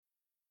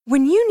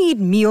When you need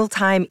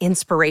mealtime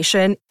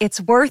inspiration,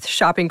 it's worth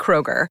shopping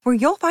Kroger, where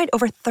you'll find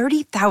over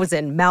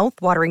 30,000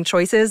 mouth-watering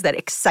choices that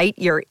excite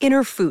your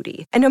inner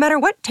foodie. And no matter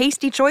what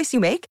tasty choice you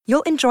make,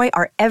 you'll enjoy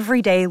our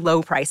everyday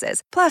low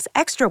prices, plus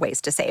extra ways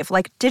to save,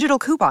 like digital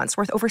coupons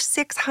worth over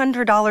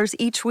 $600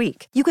 each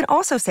week. You can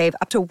also save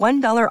up to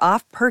 $1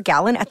 off per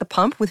gallon at the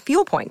pump with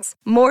fuel points.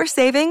 More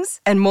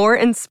savings and more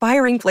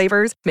inspiring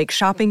flavors make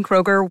shopping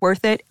Kroger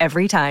worth it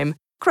every time.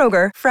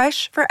 Kroger,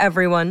 fresh for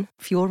everyone.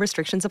 Fuel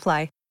restrictions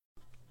apply.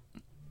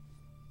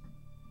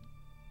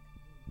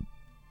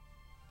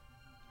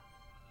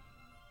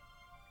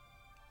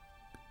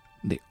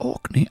 The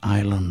Orkney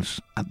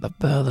Islands at the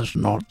furthest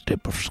north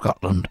tip of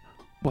Scotland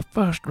were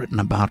first written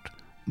about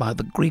by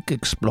the Greek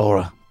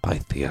explorer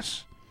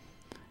Pytheas.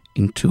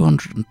 In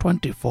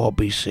 224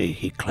 BC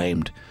he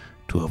claimed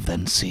to have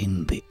then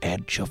seen the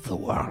edge of the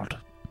world.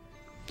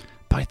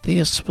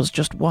 Pytheas was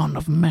just one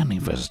of many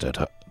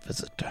visitor.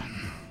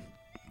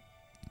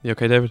 You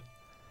okay, David?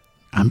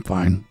 I'm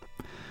fine.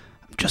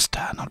 I'm just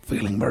not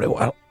feeling very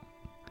well.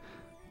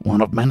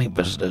 One of many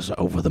visitors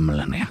over the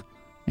millennia,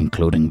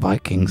 including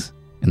Vikings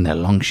in their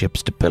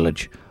longships to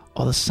pillage,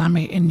 or the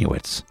Sami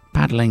Inuits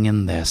paddling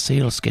in their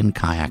sealskin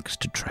kayaks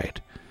to trade.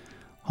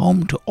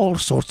 Home to all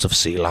sorts of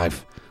sea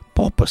life,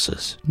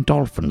 porpoises,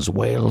 dolphins,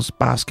 whales,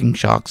 basking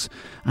sharks,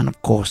 and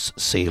of course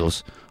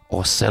seals,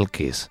 or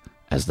selkies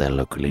as they're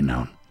locally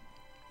known.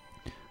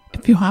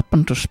 If you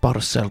happen to spot a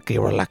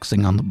selkie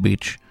relaxing on the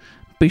beach,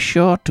 be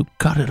sure to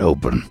cut it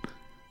open,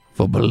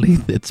 for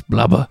beneath its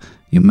blubber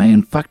you may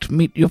in fact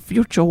meet your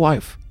future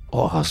wife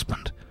or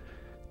husband.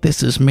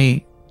 This is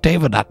me,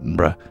 David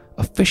Attenborough,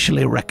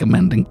 officially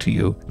recommending to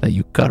you that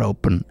you cut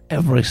open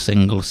every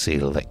single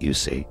seal that you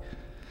see.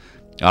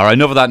 All right,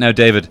 enough of that now,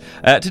 David.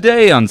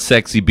 Today on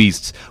Sexy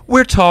Beasts,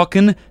 we're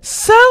talking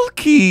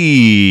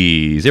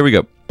selkies. Here we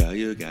go. Girl,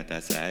 you got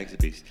that sexy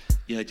beast.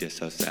 You're just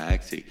so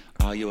sexy.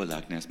 Are you a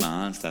Loch Ness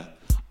monster?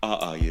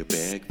 Or are you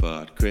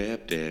Bigfoot,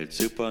 cryptid,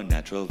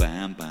 supernatural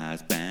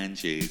vampires,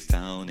 banshees,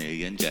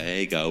 Tony and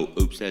Jago?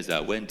 Oops, there's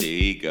a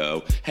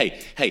Wendigo.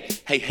 Hey,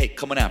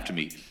 coming after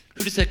me.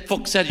 Who the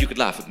fuck said you could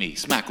laugh at me,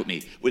 smack with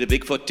me? With a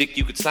Bigfoot dick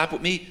you could slap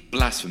with me?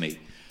 Blasphemy.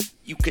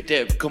 You could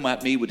dare come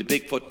at me with a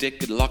Bigfoot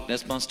dick and a Loch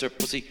Ness monster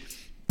pussy?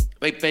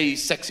 Baby,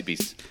 sexy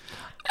beast.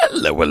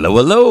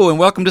 Hello, and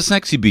welcome to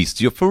Sexy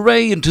Beasts, your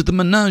foray into the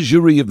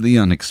menagerie of the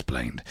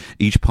unexplained.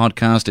 Each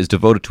podcast is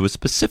devoted to a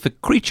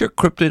specific creature,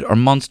 cryptid, or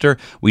monster.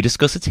 We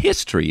discuss its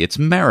history, its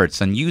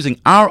merits, and using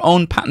our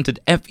own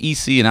patented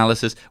FEC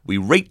analysis, we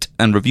rate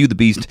and review the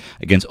beast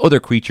against other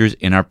creatures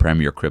in our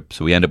Premier Crypt.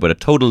 So we end up with a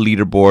total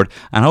leaderboard,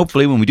 and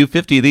hopefully when we do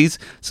 50 of these,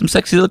 some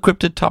sexy little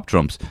cryptid top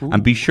trumps. Ooh.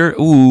 And be sure...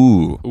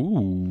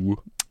 Ooh.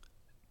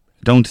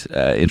 Don't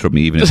interrupt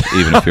me, even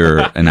if you're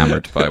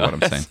enamoured by what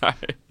I'm saying.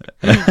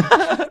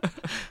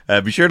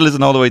 Be sure to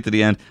listen all the way to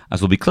the end,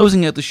 as we'll be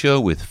closing out the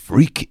show with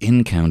Freak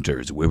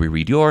Encounters, where we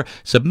read your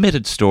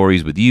submitted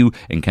stories with you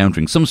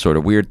encountering some sort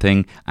of weird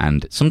thing,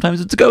 and sometimes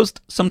it's a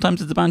ghost,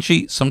 sometimes it's a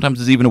banshee, sometimes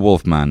it's even a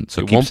wolf man.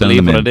 So keep sending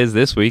them in. You won't believe what it is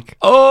this week.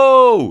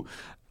 Oh!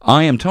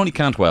 I am Tony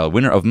Cantwell,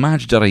 winner of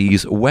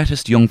Madge.ie's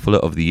Wettest Young Fella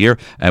of the Year,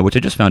 which I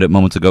just found out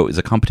moments ago is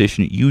a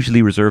competition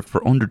usually reserved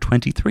for under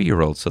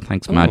 23-year-olds. So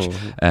thanks,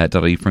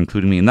 Madge.ie, for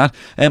including me in that.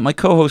 My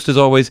co-host, as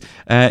always,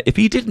 if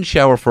he didn't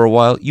shower for a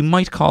while, you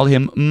might call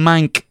him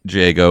Mank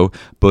Jago,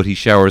 but he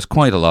showers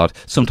quite a lot,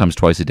 sometimes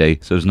twice a day,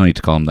 so there's no need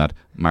to call him that.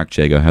 Mark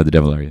Jago, how the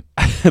devil are you?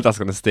 That's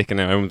going to stick in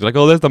there. I'm like,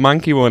 oh, there's the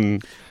manky one.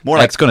 More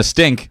like it's going to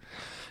stink.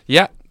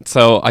 Yeah,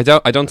 so I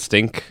don't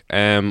stink.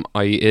 It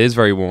is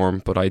very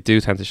warm, but I do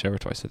tend to shower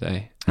twice a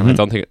day, and I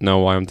don't know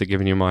why I'm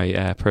giving you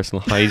my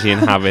personal hygiene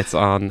habits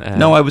on.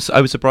 No, I was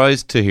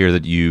surprised to hear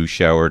that you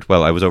showered.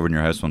 Well, I was over in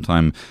your house one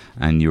time,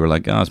 and you were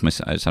like, "Oh, I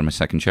just had my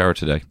second shower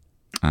today,"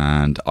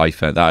 and I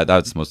found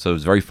so it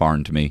was very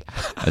foreign to me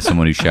as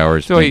someone who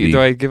showers. do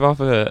I give off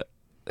a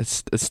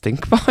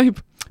stink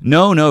vibe?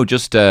 No,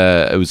 just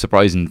it was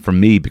surprising for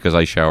me because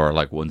I shower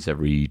like once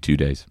every 2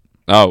 days.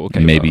 Oh, okay.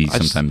 Maybe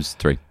sometimes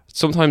 3.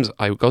 Sometimes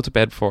I go to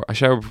bed I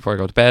shower before I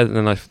go to bed, and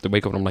then I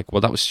wake up and I'm like,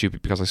 well, that was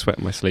stupid because I sweat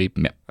in my sleep,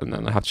 and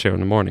then I have to shower in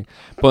the morning.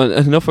 But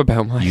enough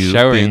about my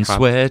showering. You've been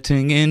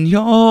sweating in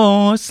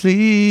your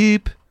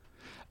sleep.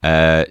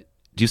 Do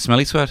you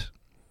smelly sweat?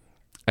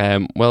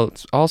 Well,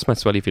 it's all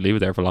smelly if you leave it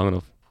there for long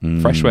enough.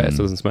 Fresh sweat, it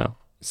doesn't smell.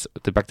 It's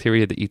the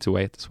bacteria that eats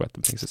away at the sweat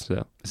that makes it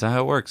smell. Is that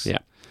how it works? Yeah.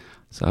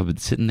 So I've been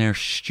sitting there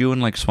stewing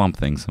like Swamp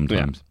Thing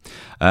sometimes.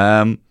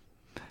 Yeah.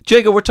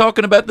 Jago, we're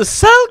talking about the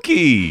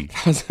selkie.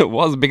 It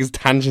was the biggest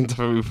tangent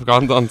we've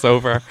gone on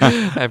so far.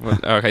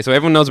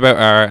 Everyone knows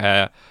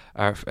about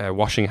our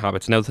washing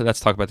habits. Now let's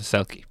talk about the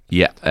selkie.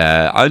 Yeah,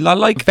 I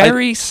like...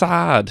 Very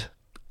sad.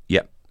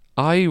 Yeah.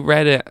 I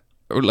read it,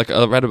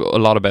 I read a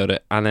lot about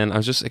it, and then I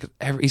was just like,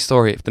 every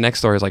story, if the next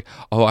story is like,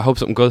 oh, I hope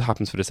something good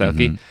happens for the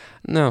selkie.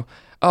 No.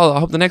 Oh, I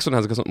hope the next one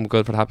has something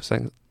good for the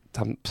happens.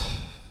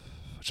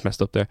 Just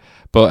messed up there.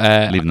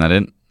 But leaving that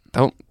in.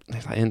 Don't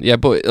leave that in. Yeah,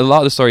 but a lot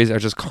of the stories are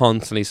just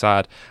constantly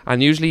sad,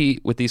 and usually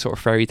with these sort of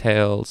fairy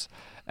tales,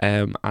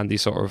 and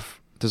these sort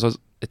of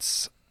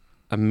it's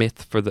a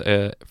myth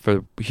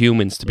for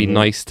humans to be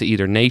nice to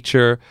either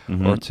nature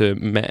or to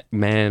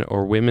men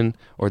or women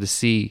or the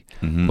sea.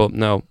 But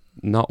no,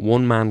 not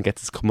one man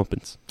gets his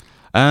comeuppance.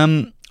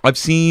 I've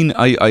seen.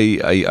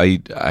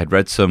 I'd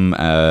read some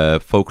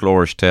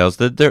folklorish tales.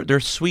 They're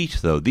sweet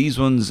though. These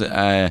ones,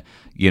 they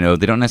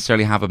don't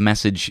necessarily have a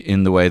message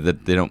in the way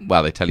that they don't.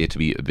 Well, they tell you to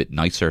be a bit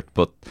nicer,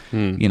 but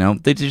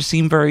they just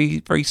seem very,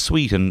 very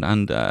sweet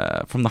and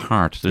from the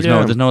heart. There's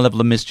no level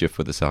of mischief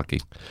with the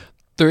Selkie.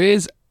 There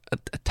is a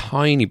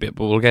tiny bit,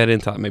 but we'll get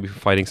into that maybe for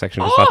fighting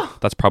section. Because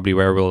that's probably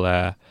where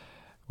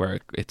where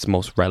it's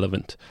most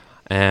relevant.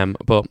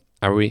 But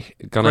are we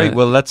gonna? Right,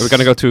 well, we're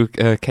gonna go to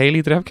Kaylee.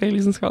 Do they have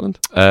Kayleys in Scotland?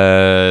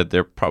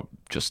 They're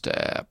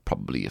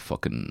probably a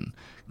fucking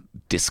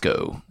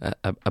disco.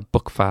 A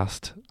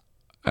Buckfast.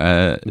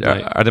 Are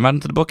they mad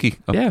into the bookie?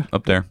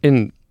 Up there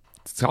in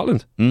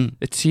Scotland.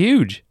 It's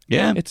huge.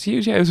 Yeah, it's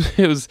huge. Yeah,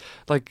 it was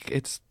like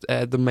it's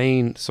the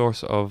main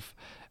source of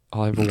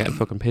everyone getting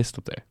fucking pissed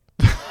up there.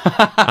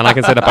 And I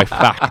can say that by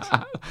fact.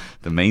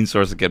 The main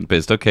source of getting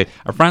pissed. Okay,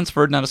 are Franz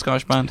Ferdinand a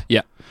Scottish band?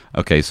 Yeah.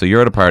 Okay, so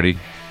you're at a party.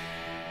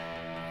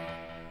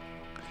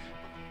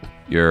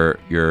 You're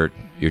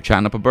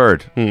chatting up a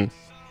bird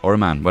or a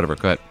man, whatever.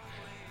 Go ahead.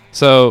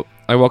 So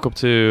I walk up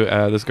to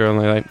this girl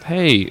and I'm like,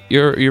 "Hey,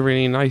 you're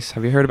really nice.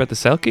 Have you heard about the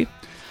Selkie?"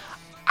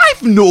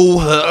 I've no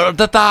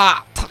heard of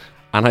that.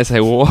 And I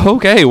say, well,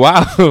 "Okay,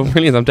 wow,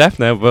 brilliant. I'm deaf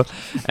now." But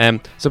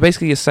so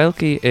basically, a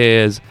Selkie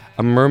is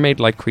a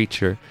mermaid-like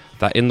creature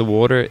that in the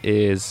water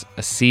is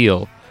a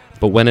seal,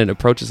 but when it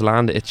approaches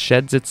land, it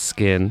sheds its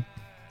skin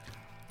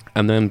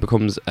and then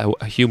becomes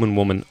a human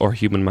woman or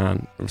human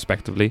man,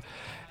 respectively.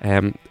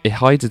 It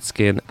hides its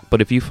skin,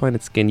 but if you find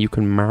its skin, you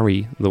can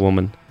marry the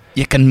woman.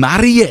 You can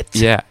marry it.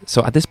 Yeah.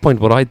 So at this point,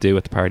 what I'd do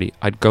at the party,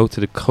 I'd go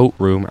to the coat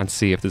room and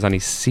see if there's any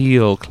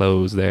seal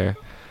clothes there.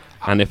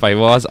 And if I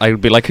was,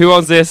 I'd be like, "Who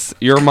owns this?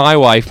 You're my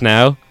wife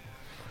now."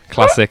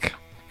 Classic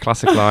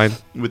line.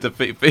 With the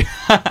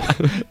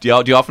do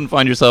you often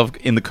find yourself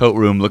in the coat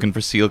room looking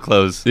for seal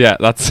clothes? Yeah,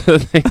 that's the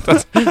thing.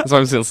 That's why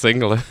I'm still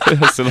single.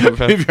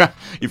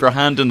 You've your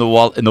hand in the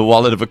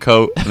wallet of a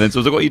coat, and then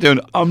someone's like, "What are you doing?"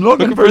 "I'm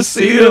looking for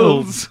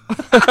seals."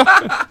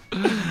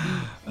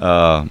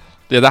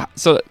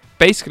 So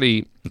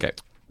basically, okay,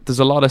 there's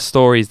a lot of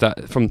stories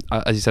that from,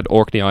 as you said,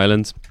 Orkney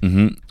Islands.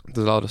 There's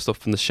a lot of stuff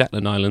from the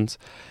Shetland Islands,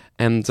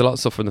 and there's a lot of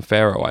stuff from the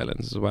Faroe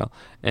Islands as well.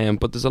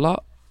 But there's a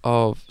lot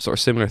of sort of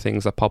similar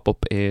things that pop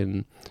up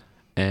in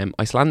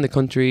Icelandic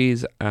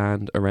countries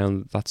and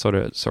around that sort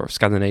of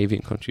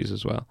Scandinavian countries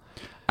as well.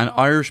 And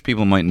Irish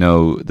people might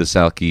know the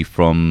Selkie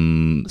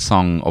from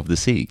Song of the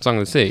Sea. Song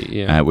of the Sea,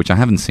 yeah. Which I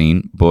haven't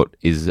seen, but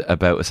is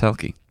about a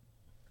Selkie.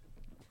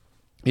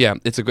 Yeah,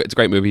 it's a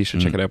great movie. You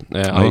should check it out.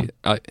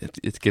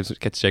 It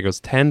gets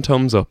Jago's 10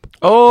 thumbs up.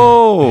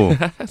 Oh,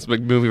 that's a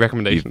big movie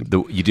recommendation.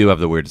 You do have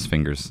the weirdest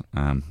fingers.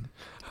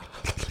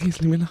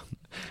 Please leave me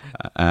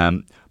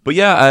alone. But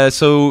yeah,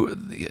 so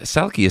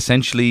Selkie,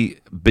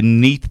 essentially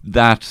beneath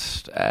that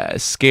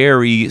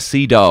scary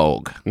sea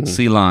dog,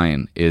 sea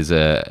lion, is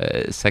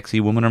a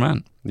sexy woman or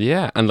man.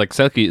 Yeah, and like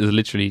Selkie is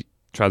literally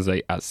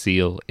translate as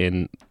seal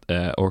in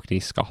Orkney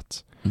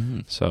Scots.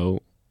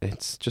 So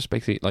it's just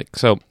basically like,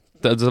 so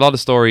there's a lot of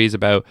stories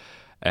about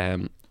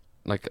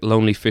like a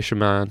lonely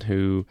fisherman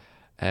who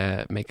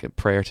make a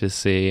prayer to the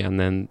sea, and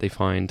then they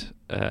find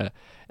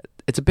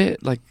it's a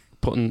bit like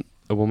putting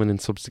a woman in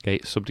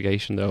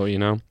subjugation, though, you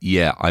know?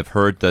 Yeah, I've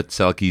heard that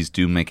Selkies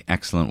do make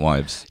excellent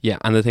wives. Yeah,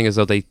 and the thing is,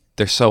 though,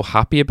 they're so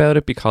happy about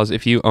it, because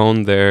if you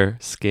own their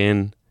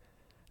skin,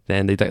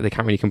 then they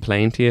can't really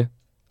complain to you,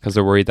 because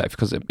they're worried that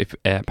if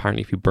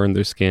apparently if you burn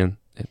their skin,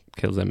 it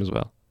kills them as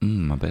well.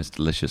 I bet it's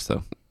delicious,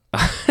 though.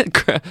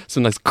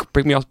 Some nice,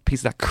 bring me off a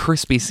piece of that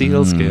crispy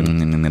seal skin.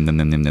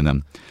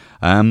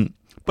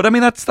 But I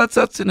mean,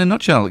 that's in a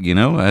nutshell, you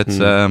know. It's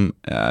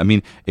I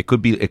mean, it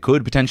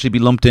could potentially be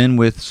lumped in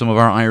with some of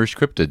our Irish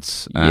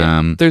cryptids.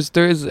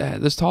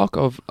 There's talk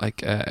of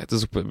like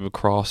there's a bit of a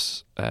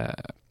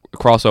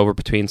crossover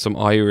between some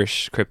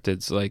Irish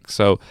cryptids. Like,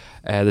 so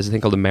there's a thing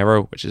called a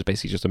merrow, which is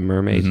basically just a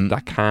mermaid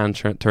that can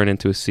turn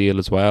into a seal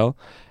as well.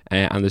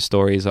 And there's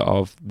stories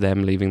of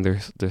them leaving their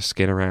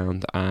skin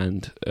around,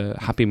 and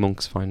happy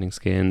monks finding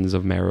skins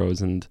of merrows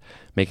and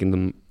making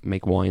them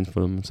make wine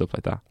for them and stuff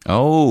like that.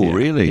 Oh, yeah.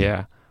 Really?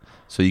 Yeah.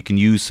 So you can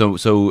use so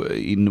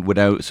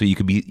you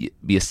could be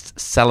a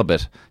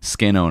celibate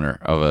skin owner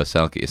of a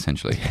Selkie,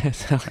 essentially.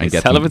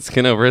 Celibate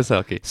skin over a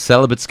Selkie.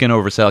 Celibate skin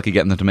over a Selkie,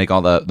 getting them to make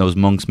all that. Those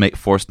monks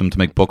force them to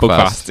make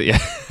Buckfast. Yeah.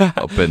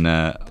 up in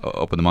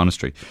the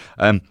monastery.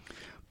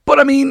 But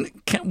I mean,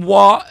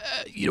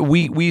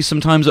 we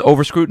sometimes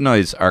over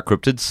scrutinize our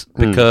cryptids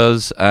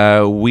because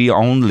we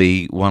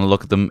only want to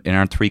look at them in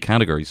our three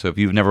categories. So if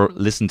you've never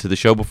listened to the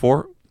show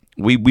before,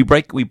 we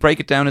break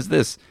it down as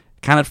this: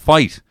 can it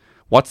fight?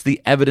 What's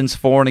the evidence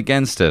for and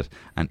against it?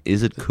 And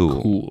is it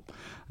cool?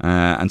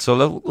 And so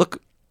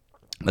look,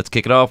 let's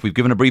kick it off. We've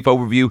given a brief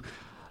overview.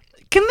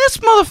 Can this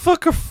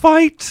motherfucker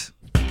fight?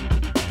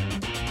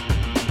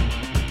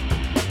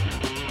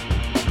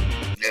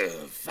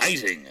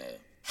 Fighting.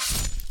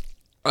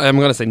 I'm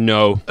going to say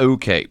no.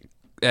 Okay.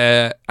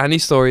 Any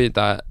story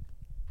that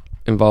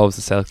involves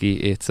a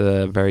selkie, it's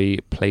a very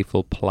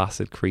playful,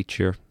 placid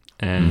creature.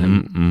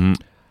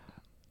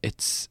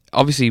 It's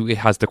obviously it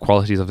has the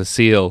qualities of a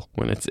seal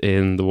when it's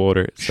in the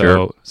water.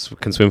 So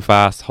can swim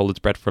fast, hold its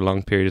breath for a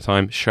long period of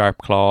time, sharp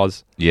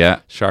claws,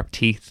 sharp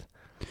teeth.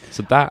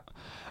 So that,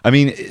 I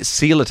mean,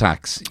 seal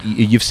attacks,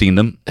 you've seen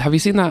them. have you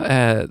seen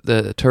that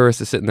the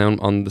tourist is sitting down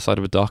on the side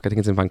of a dock, I think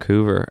it's in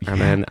Vancouver,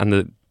 and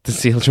the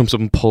seal jumps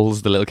up and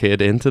pulls the little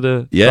kid into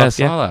the Yeah, I dock.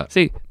 saw that.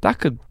 See,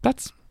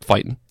 that's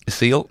fighting. A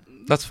seal,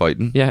 that's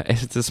fighting. Yeah,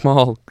 it's a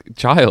small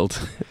child.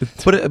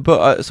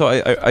 So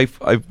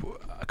I've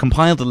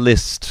compiled a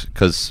list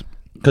because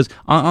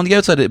on the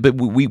outside, but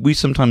we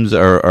sometimes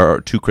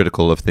are too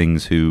critical of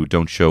things who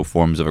don't show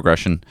forms of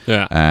aggression.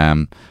 Yeah.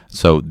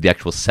 So the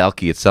actual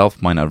selkie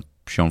itself might not have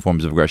shown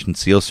forms of aggression.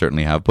 Seals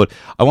certainly have, but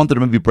I wanted to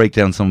maybe break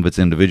down some of its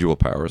individual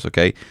powers.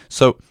 Okay,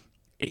 so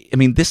I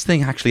mean, this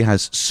thing actually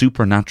has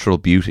supernatural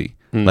beauty.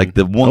 Like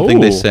the one thing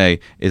they say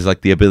is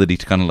like the ability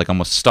to kind of like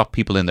almost stop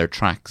people in their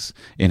tracks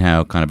in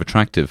how kind of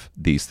attractive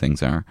these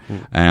things are.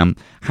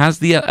 Has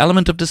the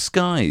element of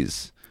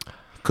disguise.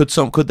 Could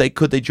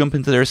they jump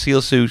into their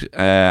seal suit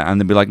and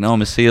they'd be like, no,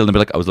 I'm a seal, and they'd be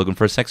like, I was looking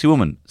for a sexy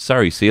woman.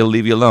 Sorry, seal,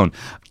 leave you alone.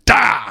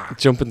 Da!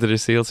 Jump into the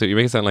seal suit. You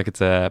make it sound like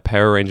it's a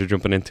Power Ranger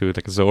jumping into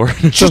like a Zord.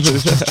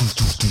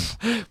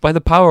 By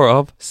the power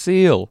of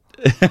seal.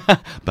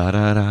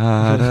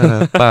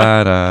 Ba-da-da-da-da,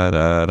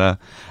 ba-da-da-da.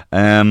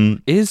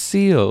 Is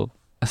seal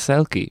a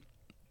selkie?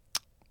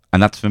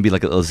 And that's maybe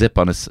like a little zip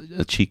on his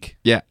cheek.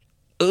 Yeah.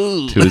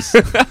 To his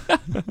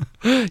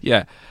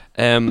Yeah.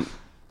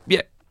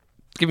 Yeah.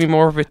 Give me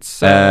more of its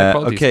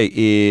qualities. okay,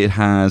 it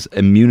has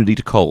immunity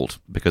to cold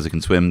because it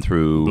can swim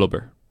through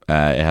Blubber.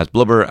 It has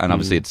blubber, and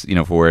obviously it's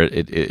for where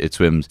it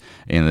swims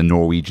in the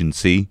Norwegian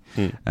Sea.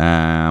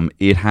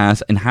 It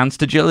has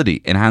enhanced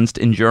agility, enhanced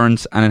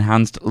endurance, and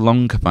enhanced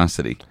lung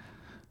capacity.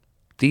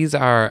 These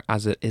are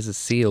as it is a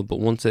seal, but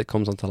once it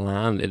comes onto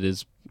land, it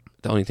is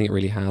the only thing it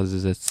really has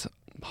is its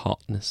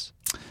hotness.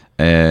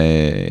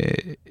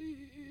 Unless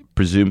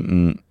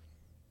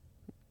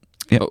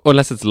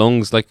it's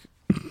lungs, like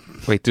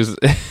wait, does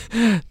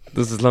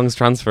his lungs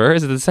transfer?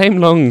 Is it the same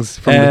lungs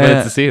from when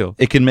it's a seal?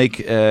 It can make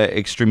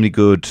extremely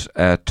good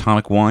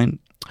tonic wine.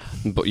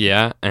 But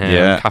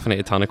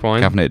caffeinated tonic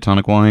wine. Caffeinated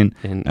tonic wine.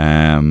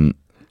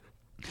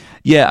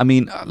 Yeah, I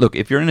mean, look,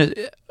 if you're in a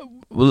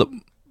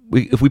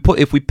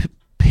if we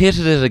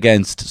pitted it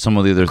against some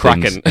of the other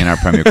things in our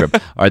Premier Crib,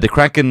 all right, the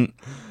Kraken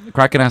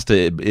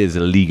is a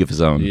league of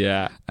his own.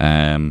 Yeah.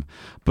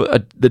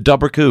 But the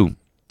Dobbercoo,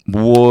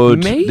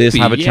 would Maybe, this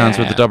have a chance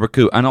with yeah. the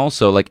Dobbercoo? And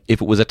also, like,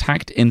 if it was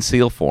attacked in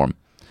seal form,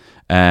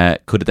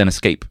 could it then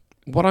escape?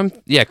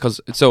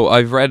 So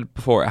I've read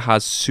before it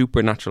has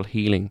supernatural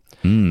healing.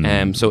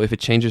 So if it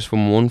changes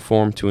from one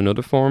form to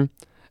another form,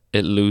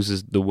 it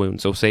loses the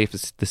wound. So say if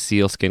the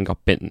seal skin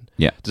got bitten.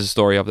 Yeah. There's a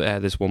story of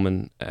this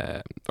woman,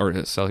 or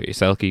a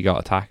selkie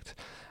got attacked,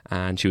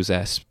 and she was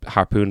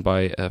harpooned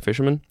by a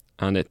fisherman,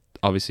 and it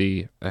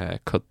obviously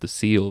cut the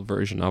seal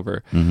version of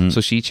her. So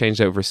she changed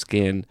out of her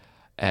skin,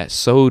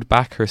 sewed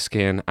back her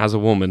skin as a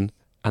woman,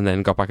 and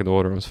then got back in the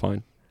water and was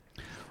fine.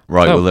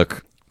 Right, So, well,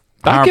 look,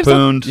 that gives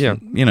harpooned,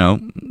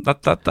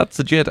 that- that's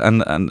legit.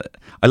 And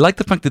I like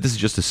the fact that this is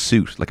just a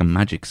suit, like a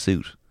magic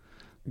suit.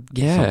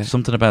 Yeah.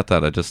 Something about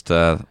that. I just...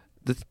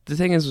 The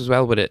thing is as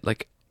well with it,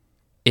 like,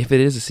 if it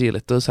is a seal,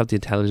 it does have the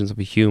intelligence of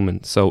a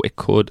human, so it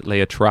could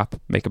lay a trap,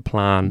 make a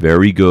plan.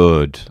 very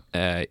good.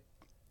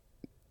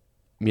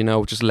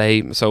 Just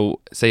lay. So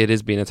say it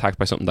is being attacked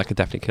by something that could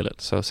definitely kill it.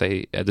 So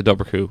say the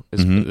Dobbercoo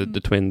is the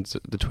twin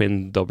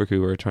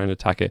Dobbercoo are trying to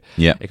attack it.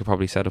 Yeah. It could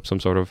probably set up some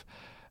sort of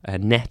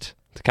net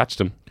to catch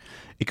them.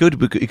 It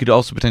could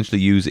also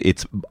potentially use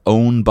its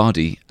own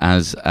body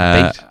as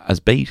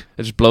bait.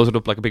 It just blows it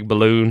up like a big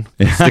balloon,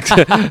 sticks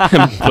it,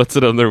 and puts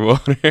it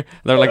underwater.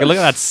 They're like, look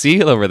at that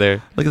seal over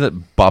there. Look at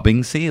that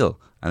bobbing seal.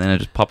 And then it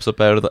just pops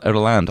up out of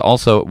land.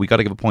 Also, we got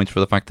to give a point for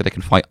the fact that it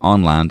can fight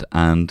on land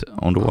and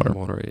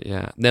underwater.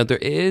 Yeah. Now, there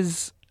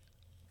is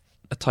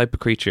a type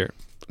of creature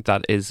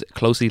that is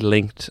closely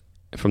linked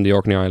from the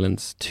Orkney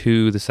Islands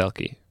to the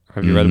selkie.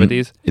 Have you read about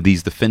these?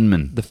 These the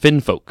Finmen. The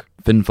Finfolk.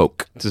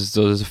 Finfolk.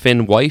 So there's a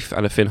Finn wife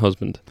and a Finn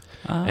husband.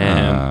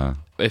 Ah.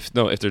 If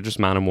they're just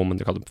man and woman,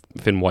 they're called a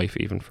Finn wife,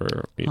 even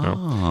for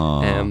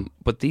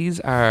But these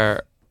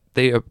are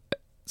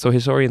so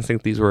historians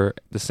think these were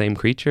the same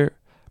creature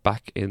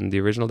back in the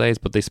original days,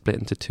 but they split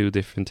into two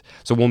different.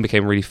 So one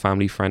became really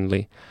family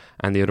friendly,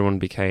 and the other one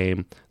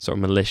became sort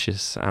of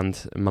malicious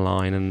and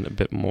malign and a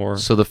bit more.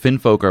 So the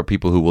Finfolk are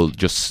people who will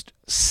just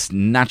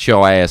snatch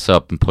your ass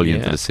up and pull you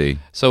into the sea.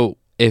 So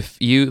if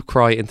you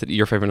cry into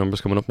your favorite number's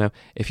coming up now,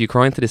 if you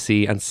cry into the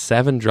sea and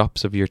 7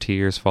 drops of your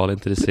tears fall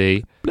into the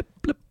sea, blip,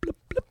 blip, blip,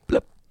 blip,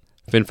 blip,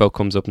 Finfolk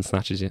comes up and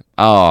snatches you.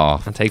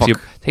 Oh, and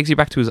takes you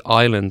back to his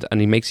island, and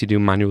he makes you do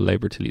manual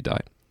labour till you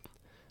die.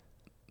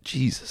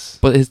 Jesus.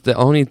 But the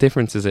only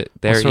difference is they're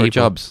what sort evil. of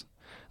jobs?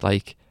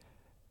 Like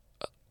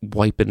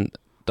wiping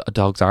a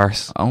dog's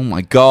arse. Oh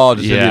my god,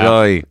 did Yeah. you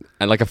die?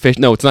 And like a fish.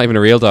 No, it's not even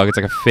a real dog. It's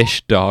like a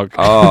fish dog.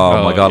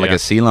 Oh, my god, like yeah. a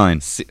sea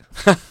lion.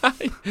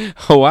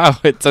 Oh wow!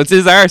 So it's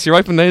his arse. You're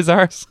wiping his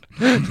arse.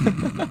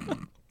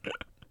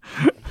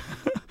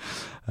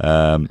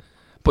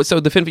 But so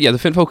the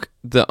Finfolk.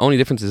 The only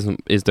difference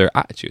is their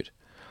attitude.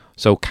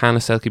 So can a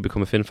Selkie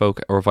become a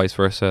Finfolk, or vice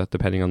versa,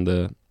 depending on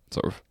the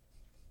sort of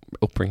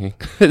upbringing?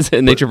 Is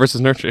it nature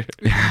versus nurture?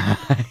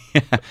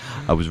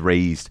 I was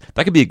raised.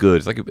 That could be a good.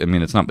 It's like, I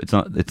mean, it's not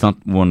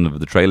one of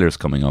the trailers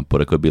coming up, but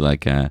it could be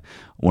like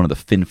one of the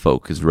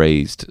Finfolk is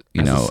raised,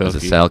 As a as a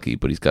Selkie,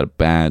 but he's got a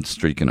bad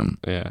streak in him.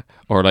 Yeah,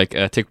 or like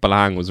Tik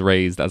Balang was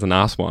raised as an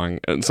Aswang,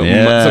 and some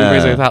Yeah.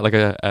 crazy like that, like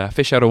a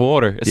fish out of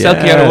water, a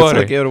Selkie out of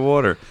water. Selkie out of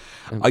water.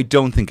 I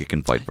don't think it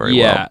can fight very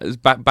Yeah, well. it's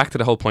back to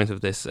the whole point of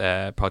this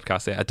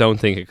podcast. I don't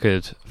think it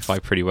could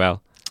fight pretty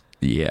well.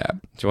 Yeah.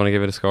 Do you want to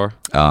give it a score?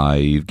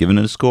 I've given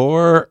it a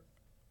score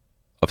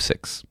of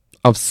 6.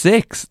 Of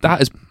 6?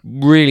 That is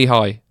really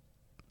high.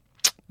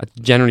 That's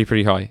generally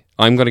pretty high.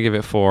 I'm going to give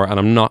it 4, and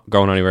I'm not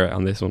going anywhere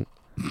on this one.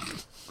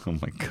 Oh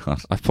my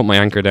god. I've put my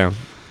anchor down.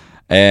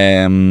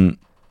 But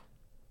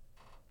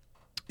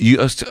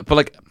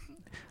like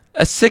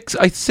a 6.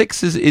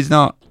 6 is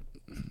not.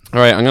 All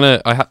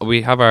right,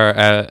 we have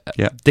our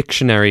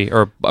dictionary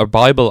or our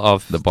Bible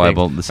of The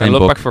Bible, thing. the same I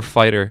look book. back for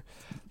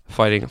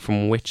fighting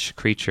from which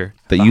creature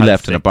That you had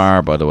left in a 6.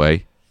 bar, by the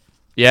way.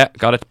 Yeah,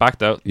 got it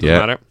back out. Doesn't Yeah.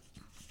 matter.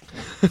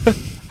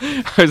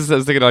 I was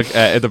thinking like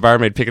the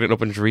barmaid picking it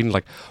up and just reading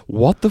like,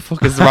 what the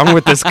fuck is wrong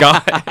with this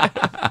guy?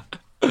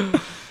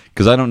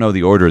 Because I don't know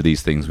the order of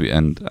these things,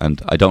 and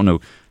I don't know.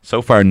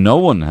 So far, no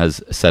one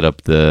has set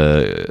up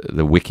the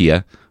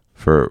Wikia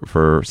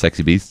for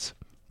Sexy Beasts.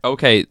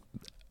 Okay,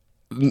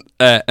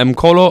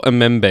 Mkolo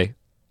Mbembe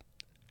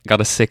got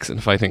a 6 in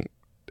fighting.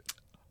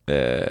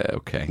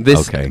 Okay.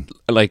 This okay.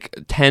 like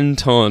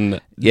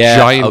 10-ton Yeah.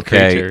 giant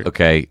okay. creature.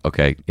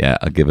 Okay. Yeah.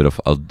 I'll give it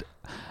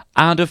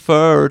I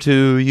defer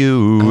to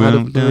you.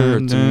 I defer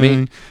to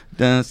me.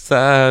 The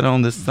side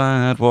on the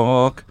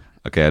sidewalk.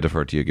 Okay, I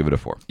defer to you. Give it a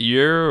 4.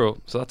 Euro.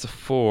 So that's a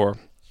 4.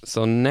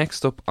 So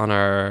next up on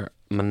our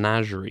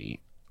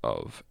menagerie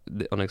of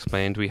the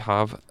unexplained, we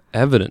have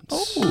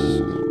evidence.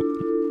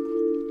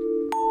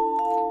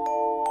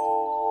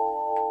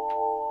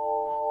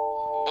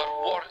 But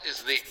what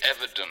is the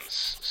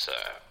evidence, sir?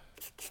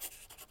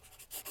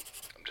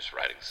 I'm just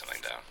writing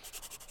something down.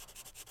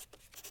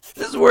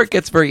 This is where it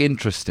gets very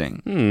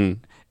interesting.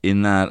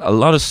 In that a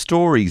lot of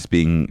stories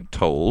being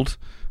told,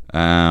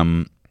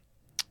 but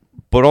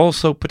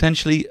also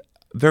potentially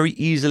very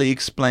easily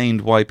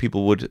explained why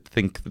people would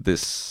think that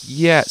this.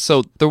 Yeah,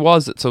 so there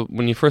was. So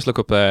when you first look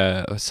up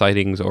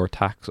sightings or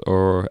attacks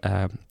or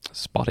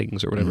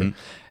spottings or whatever,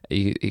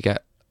 you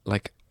get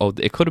like, oh,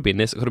 it could have been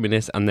this, it could have been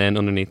this, and then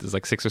underneath there's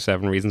like 6 or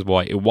 7 reasons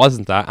why it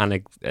wasn't that,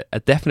 and a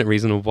definite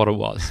reason of what it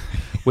was,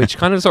 which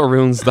kind of sort of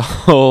ruins the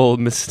whole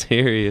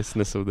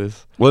mysteriousness of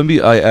this. Well,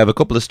 I have a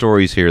couple of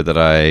stories here that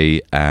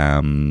I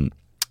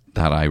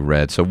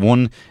read. So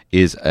one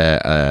is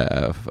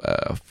a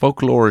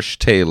folklorish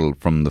tale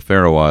from the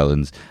Faroe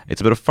Islands. It's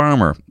about a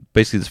farmer.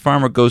 Basically, this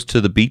farmer goes to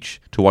the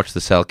beach to watch the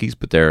Selkies,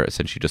 but they're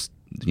essentially just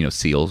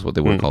seals, what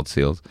they were called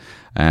seals.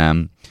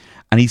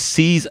 And he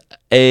sees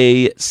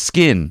a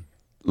skin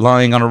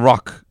lying on a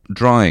rock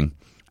drying,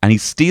 and he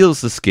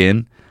steals the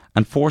skin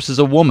and forces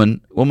a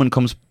woman. Woman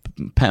comes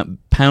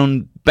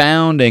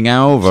bounding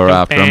over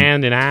after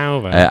him.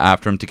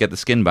 After him to get the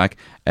skin back,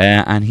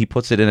 and he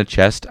puts it in a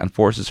chest and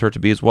forces her to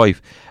be his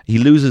wife. He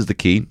loses the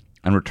key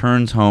and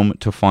returns home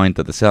to find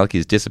that the Selkie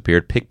has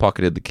disappeared,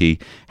 pickpocketed the key,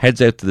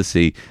 heads out to the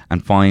sea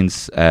and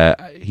finds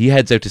he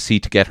heads out to sea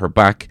to get her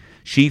back.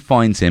 She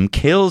finds him,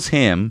 kills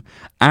him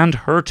and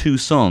her 2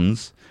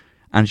 sons,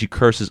 and she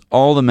curses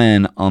all the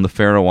men on the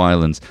Faroe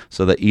Islands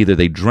so that either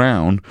they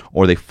drown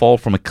or they fall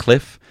from a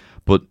cliff,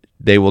 but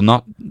they will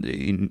not.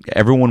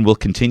 Everyone will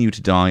continue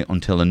to die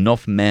until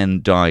enough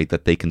men die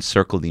that they can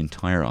circle the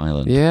entire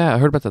island. Yeah, I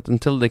heard about that.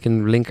 Until they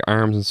can link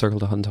arms and circle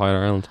the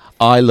entire island.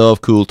 I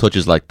love cool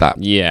touches like that.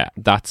 Yeah,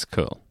 that's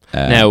cool.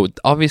 Now,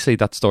 obviously,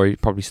 that story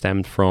probably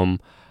stemmed from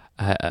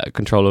a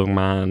controlling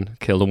man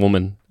killed a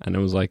woman, and it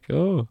was like,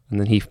 oh, and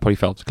then he probably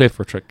fell off the cliff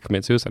or tried to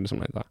commit suicide or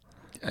something like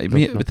that. I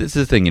mean, but this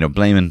is the thing,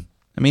 blaming.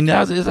 I mean,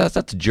 that's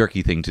a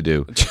jerky thing to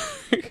do.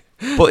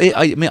 But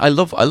I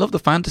love the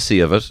fantasy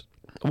of it.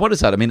 What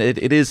is that? I mean,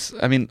 it is.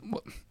 I mean,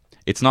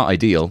 it's not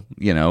ideal,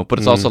 but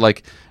it's also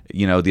like,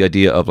 the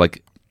idea of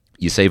like,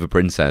 you save a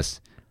princess,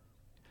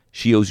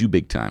 she owes you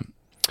big time.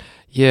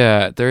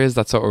 Yeah, there is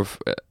that sort of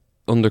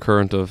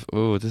undercurrent of,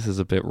 oh, this is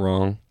a bit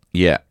wrong.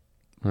 Yeah,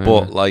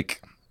 but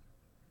like,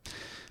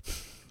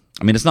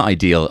 I mean, it's not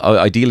ideal.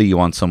 Ideally, you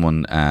want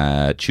someone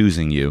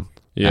choosing you.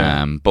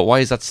 Yeah. But why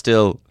is that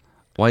still?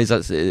 Why is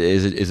that?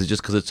 Is it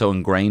just because it's so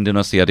ingrained in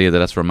us, the idea that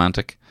that's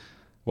romantic?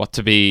 What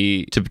to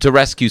be to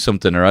rescue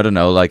something, or I don't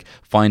know, like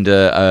find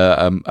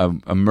a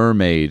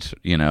mermaid,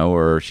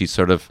 or she's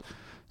sort of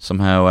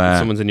somehow.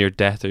 Someone's in your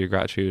debt or your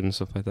gratitude and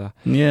stuff like that.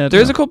 Yeah,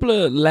 There's a couple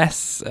of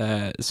less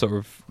sort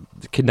of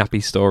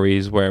kidnapping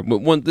stories where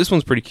this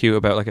one's pretty cute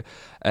about like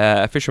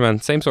a fisherman.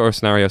 Same sort of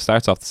scenario.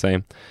 Starts off the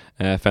same.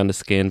 Found a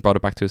skin, brought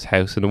it back to his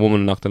house, and a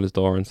woman knocked on his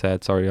door and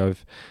said, "Sorry,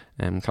 I've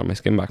got my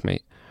skin back,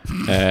 mate.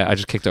 I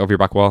just kicked it over your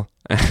back wall."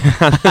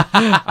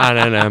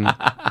 And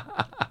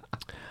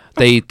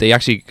then they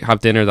actually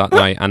have dinner that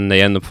night, and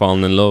they end up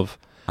falling in love.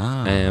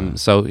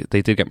 So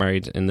they did get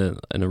married in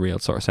a real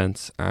sort of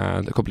sense,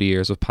 and a couple of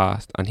years have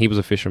passed, and he was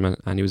a fisherman,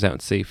 and he was out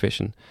at sea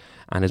fishing,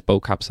 and his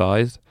boat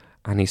capsized,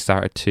 and he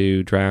started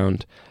to drown,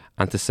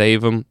 and to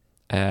save him,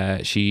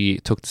 she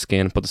took the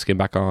skin, put the skin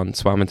back on,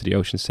 swam into the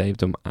ocean,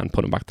 saved him, and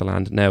put him back to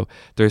land. Now,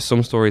 there's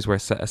some stories where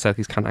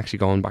selkies can't actually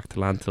go on back to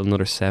land till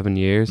another 7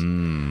 years,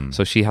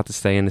 so she had to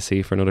stay in the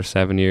sea for another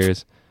 7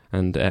 years,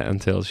 and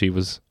until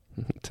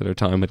her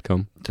time had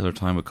come. Till her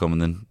time would come,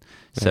 and then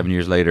 7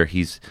 years later,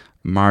 he's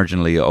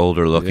marginally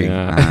older looking,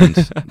 and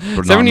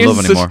we're 7 not in years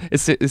love anymore.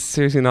 It's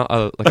seriously not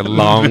a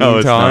long No,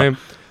 it's time.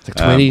 not. It's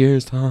like 20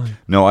 years time.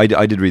 No, I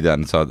did read that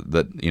and saw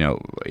that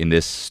in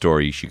this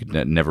story she could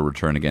never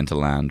return again to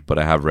land. But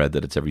I have read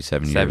that it's every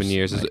 7 years. 7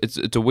 years. Like,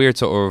 It's a weird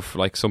sort of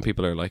like some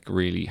people are like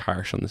really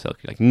harsh on the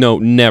selkie. Like no,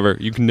 never.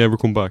 You can never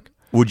come back.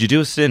 would you do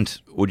a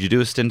stint? Would you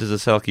do a stint as a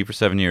selkie for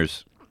 7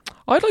 years?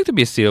 I'd like to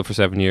be a seal for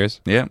 7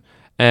 years. Yeah.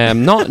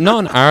 Not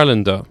in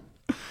Ireland though.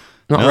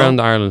 Not No? around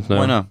Ireland. No.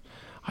 Why not?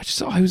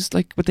 I was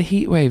like with the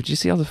heat wave. Did you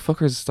see all the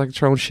fuckers like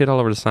throwing shit all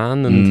over the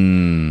sand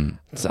and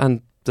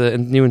the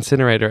new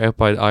incinerator out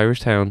by Irish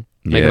Town,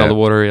 making Yeah. all the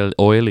water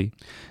oily.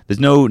 There's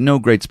no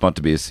great spot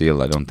to be a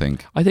seal, I don't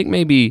think. I think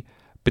maybe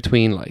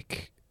between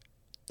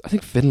I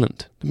think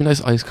Finland. It'd be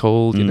nice ice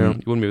cold. You know,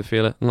 you wouldn't be able to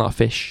feel it. A lot of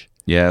fish.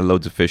 Yeah,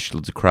 loads of fish,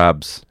 loads of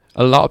crabs.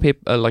 A lot of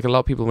people, a lot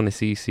of people, when they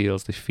see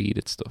seals, they feed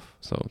it stuff.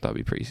 So that'd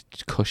be pretty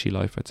cushy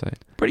life, I'd say.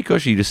 Pretty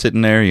cushy, just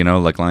sitting there,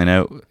 like lying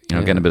out,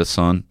 getting a bit of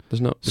sun,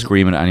 There's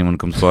screaming at anyone who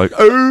comes by.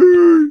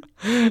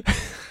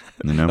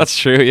 That's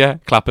true. Yeah,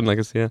 clapping like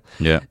a seal.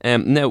 Yeah.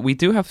 Now we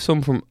do have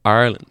some from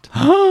Ireland.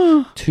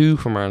 2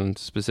 from Ireland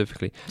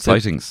specifically.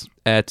 Sightings.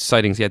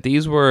 Sightings. Yeah,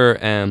 these were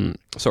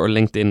sort of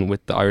linked in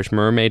with the Irish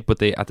mermaid,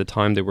 but at the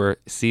time they were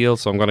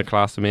seals. So I'm going to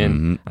class them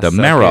in. The as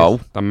Merrow.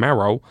 selkies. The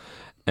Merrow.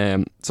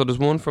 So there's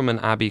one from an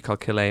abbey called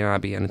Killane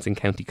Abbey, and it's in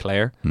County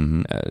Clare.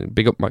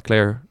 Big up my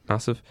Clare,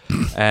 massive.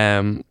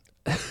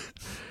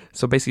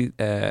 So basically,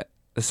 the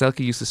selkie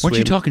used to swim. Weren't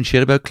you talking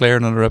shit about Claire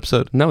in another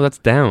episode? No, that's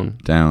Down.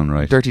 Down,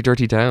 right.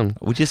 Dirty Down.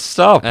 Would you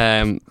stop?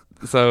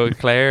 So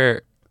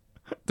Clare,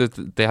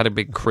 they had a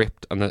big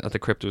crypt, and at the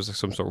crypt there was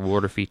some sort of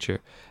water feature,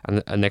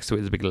 and next to it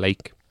is a big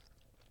lake.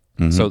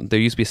 So there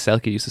used to be a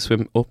selkie used to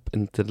swim up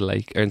into the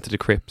lake, or into the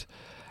crypt,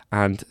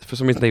 and for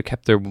some reason they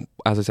kept their,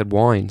 as I said,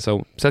 wine.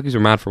 So selkies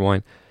were mad for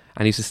wine,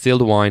 and he used to steal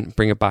the wine,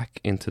 bring it back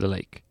into the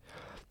lake.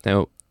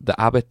 Now the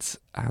abbots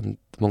and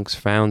the monks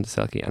found the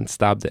selkie and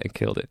stabbed it and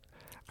killed it,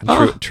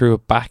 and threw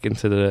it back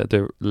into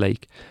the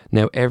lake.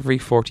 Now every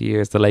 40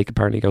 years the lake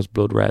apparently goes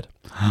blood red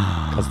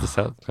because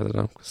I don't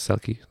know,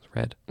 selkie is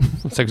red.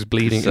 Selkie's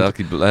bleeding.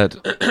 Selkie bled.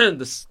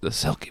 the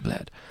selkie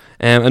bled.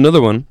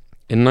 Another one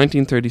in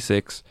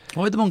 1936.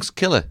 Why'd the monks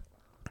kill it?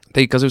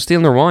 Because it was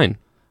stealing their wine.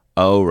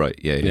 Oh, right.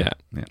 Yeah.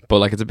 But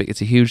like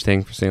it's a huge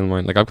thing for stealing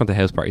wine. Like I've gone to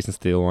house parties and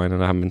steal wine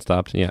and I haven't been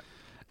stabbed. Yeah.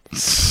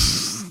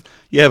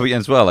 Yeah, but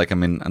as well, like, I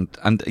mean,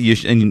 and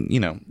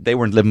they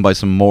weren't living by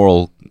some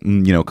moral,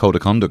 code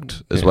of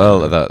conduct as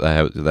well at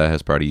that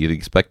house party. You'd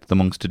expect the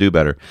monks to do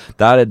better.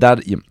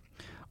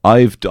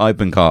 I've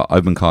been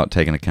caught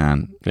taking a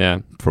can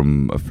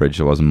from a fridge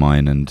that wasn't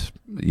mine, and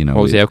What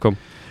was the outcome?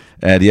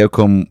 The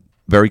outcome,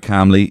 very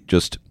calmly,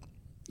 just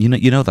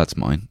that's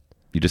mine.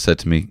 You just said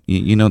to me,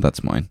 you know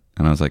that's mine,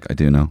 and I was like, I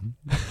do know,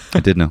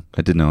 I did know,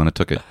 and I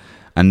took it.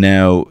 And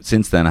now,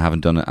 since then, I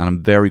haven't done it, and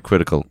I'm very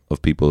critical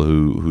of people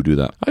who do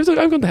that. I've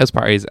gone to house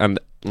parties, and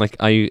like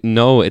I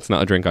know it's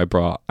not a drink I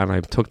brought, and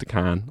I took the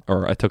can,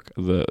 or I took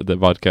the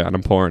vodka, and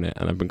I'm pouring it,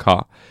 and I've been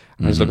caught.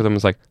 And I just look at them and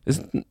was like, this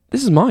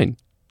is mine.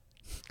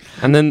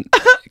 And then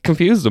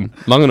confused them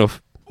long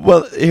enough.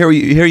 Well, here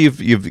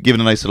you've given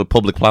a nice little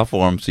public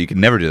platform, so you can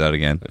never do that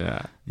again.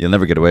 Yeah, you'll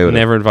never get away with it.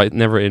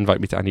 Never invite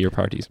me to any of your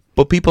parties.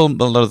 But people, a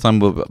lot of the time,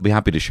 will be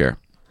happy to share.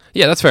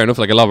 Yeah, that's fair enough.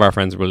 Like a lot of our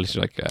friends will just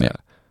like,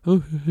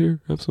 oh,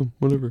 here, have some,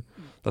 whatever.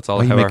 That's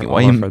all. Why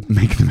are you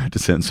making them out to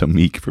sound so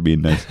meek for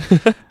being nice?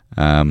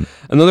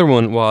 Another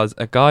one was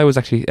a guy was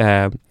actually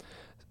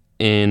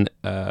in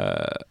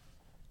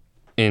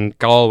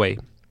Galway,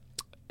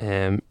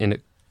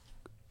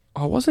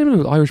 what's the name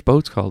of the Irish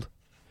boats called?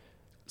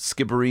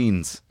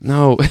 Skibberines.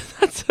 No,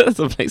 that's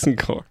a place in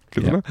Cork,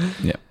 isn't it?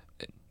 Yeah.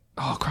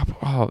 Oh crap!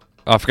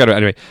 I forgot about it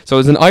anyway. So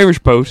it's an Irish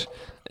boat.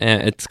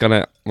 I'm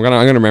gonna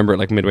remember it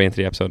like midway into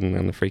the episode and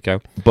I'm gonna freak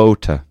out.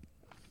 Bota.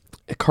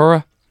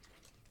 Curra,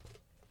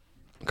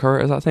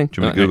 is that a thing? Do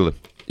you want me to Google it?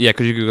 Yeah,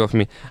 could you Google it for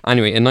me?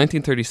 Anyway, in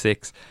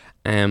 1936,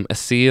 a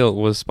seal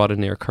was spotted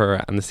near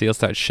Curra, and the seal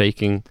started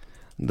shaking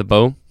the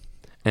boat,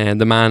 and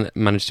the man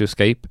managed to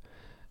escape,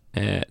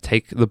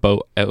 take the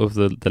boat out of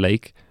the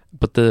lake,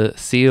 but the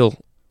seal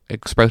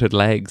sprouted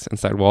legs and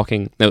started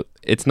walking. Now,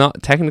 it's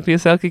not technically a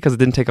selkie because it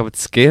didn't take off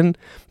its skin,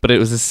 but it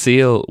was a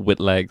seal with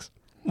legs.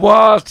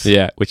 What?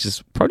 Yeah, which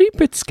is probably a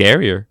bit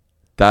scarier.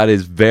 That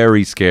is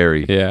very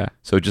scary. Yeah.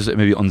 So just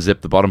maybe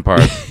unzip the bottom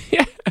part.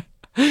 Yeah.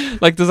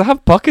 Like, does it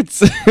have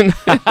pockets? Is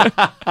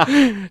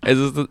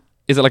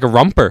it like a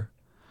romper?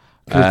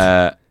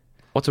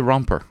 What's a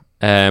romper?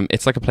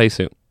 It's like a play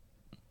suit.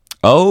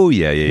 Oh,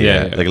 yeah.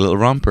 Yeah. Like a little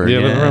romper. Yeah,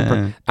 a little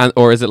romper.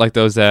 Or is it like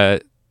those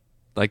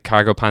like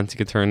cargo pants you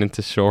could turn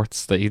into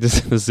shorts that you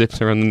just zip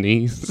around the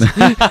knees?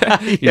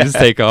 You just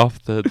take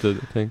off the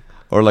thing.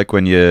 Or like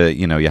when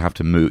you have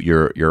to move,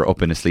 you're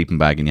up in a sleeping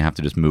bag and you have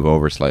to just move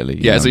over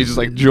slightly. Yeah, so you just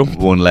like jump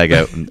one leg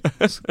out.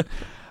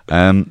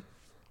 And,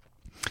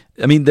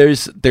 I mean,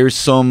 there's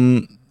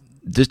definitely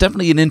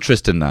an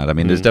interest in that. I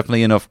mean, there's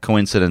definitely enough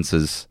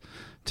coincidences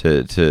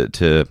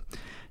to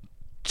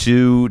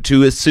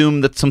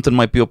assume that something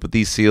might be up with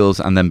these seals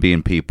and them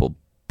being people.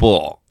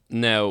 But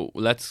now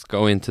let's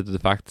go into the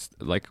facts,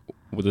 like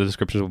with the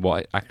descriptions of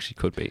what it actually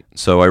could be.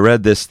 so I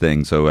read this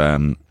thing. So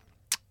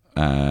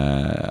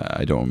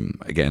I don't.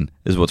 Again,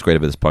 this is what's great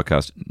about this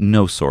podcast.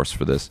 No source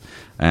for this,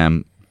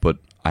 but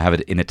I have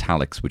it in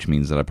italics, which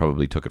means that I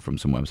probably took it from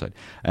some website.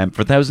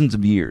 For thousands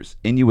of years,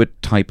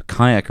 Inuit-type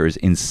kayakers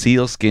in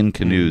sealskin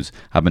canoes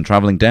have been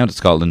travelling down to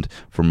Scotland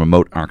from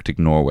remote Arctic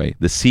Norway.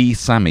 The Sea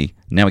Sami,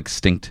 now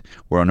extinct,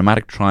 were a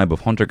nomadic tribe of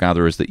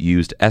hunter-gatherers that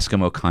used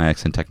Eskimo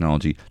kayaks and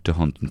technology to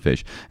hunt and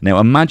fish. Now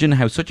imagine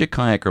how such a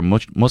kayaker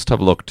must have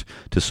looked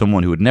to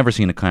someone who had never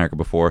seen a kayaker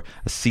before.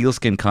 A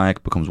sealskin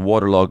kayak becomes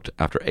waterlogged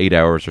after 8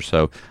 hours or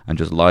so and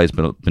just lies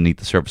beneath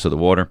the surface of the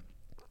water.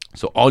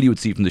 So all you would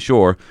see from the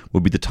shore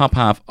would be the top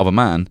half of a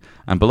man,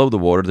 and below the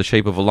water the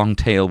shape of a long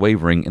tail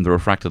wavering in the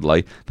refracted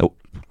light that,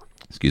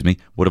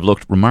 would have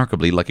looked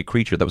remarkably like a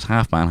creature that was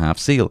half man, half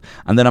seal.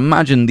 And then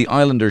imagine the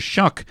islanders'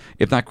 shock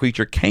if that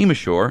creature came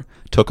ashore,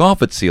 took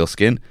off its seal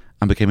skin,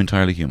 and became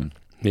entirely human.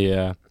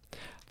 Yeah.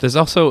 There's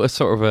also a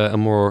sort of a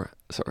more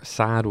sort of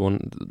sad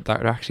one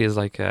that actually is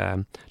like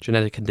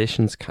genetic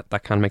conditions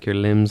that can make your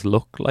limbs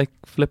look like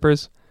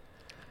flippers.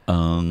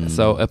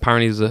 So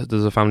apparently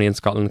there's a family in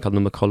Scotland called the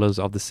McCulloughs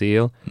of the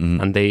seal,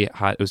 and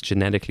it was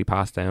genetically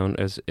passed down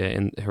as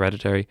in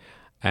hereditary,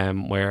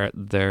 where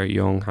their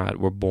young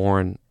were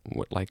born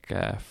with like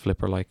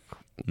flipper-like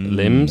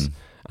limbs,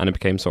 and it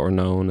became sort of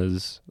known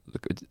as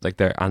like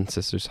their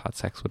ancestors had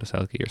sex with a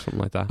selkie or something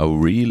like that. Oh,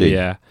 really?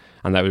 Yeah,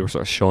 and that we were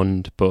sort of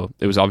shunned, but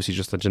it was obviously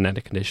just a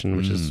genetic condition,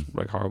 which is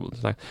like horrible.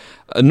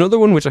 Another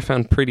one which I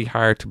found pretty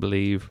hard to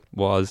believe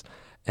was.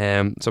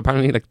 So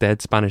apparently like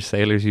dead Spanish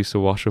sailors used to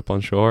wash up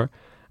on shore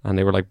and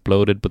they were like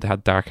bloated but they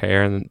had dark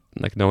hair and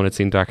like no one had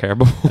seen dark hair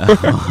before.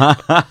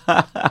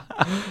 I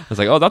was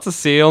like, oh, that's a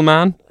seal,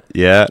 man.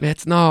 Yeah.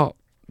 It's not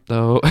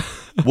though.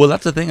 Well,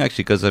 that's the thing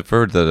actually, because I've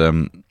heard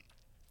that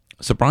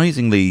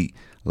surprisingly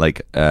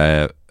like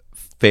I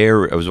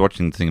was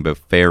watching the thing about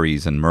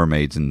fairies and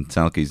mermaids and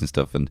selkies and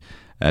stuff, and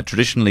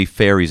traditionally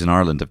fairies in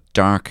Ireland have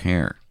dark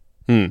hair.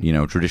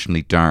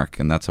 Traditionally dark,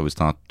 and that's always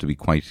thought to be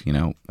quite,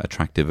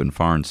 attractive and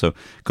foreign. So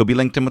could be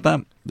linked in with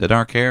that, the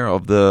dark hair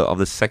of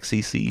the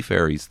sexy sea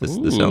fairies, the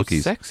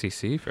selkies. Sexy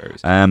sea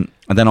fairies. And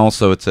then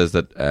also it says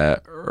that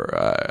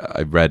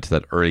I read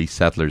that early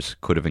settlers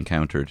could have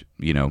encountered,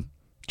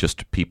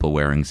 just people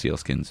wearing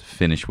sealskins,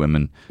 Finnish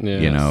women,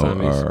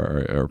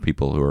 or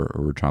people who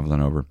were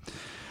traveling over.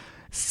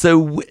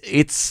 So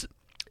it's,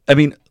 I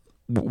mean,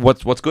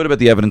 what's good about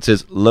the evidence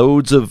is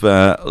loads of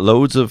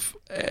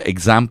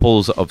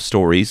examples of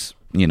stories.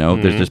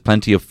 There's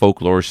plenty of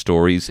folklore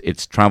stories.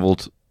 It's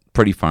travelled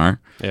pretty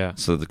far,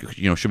 so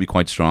should be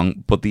quite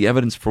strong. But the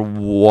evidence for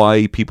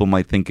why people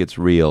might think it's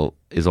real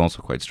is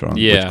also quite strong,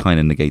 which kind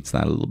of negates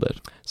that a little bit.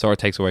 Sort of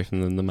takes away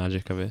from the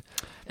magic of it.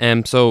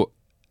 So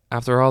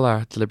after all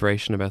our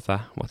deliberation about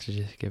that, what did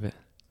you give it?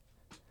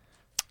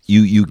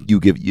 You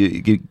give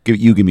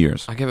me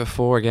yours. I give it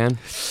 4 again.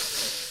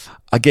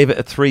 I gave it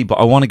a 3, but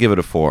I want to give it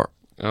a 4.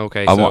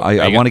 Okay, I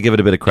want to give it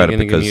a bit of credit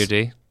because. Give me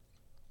your D?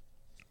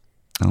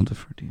 I'll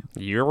defer to you.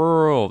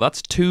 Euro, that's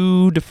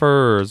 2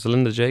 defers.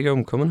 Linda Jago,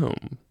 I'm coming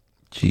home.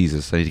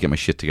 Jesus, I need to get my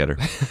shit together.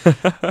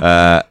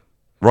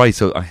 Right,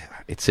 so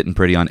it's sitting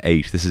pretty on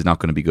 8. This is not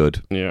going to be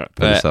good. Yeah,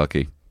 for the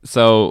selkie.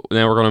 So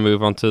now we're going to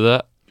move on to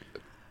the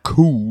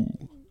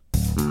cool.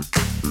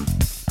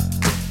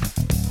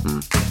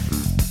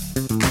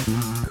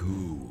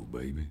 Cool,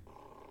 baby.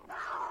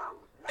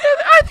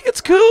 I think it's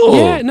cool.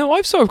 Yeah, no,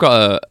 I've sort of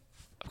got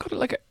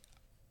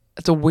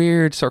it's a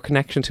weird sort of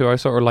connection to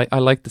it. I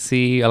like the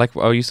sea. I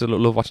used to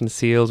love watching the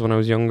seals when I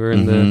was younger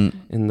in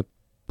the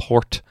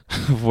port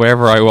of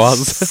wherever I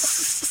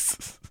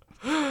was.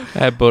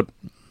 But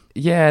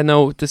yeah,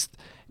 no, it's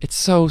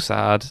so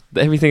sad.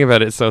 Everything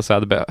about it is so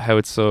sad about how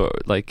it's so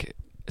like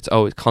it's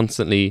always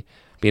constantly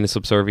being a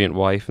subservient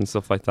wife and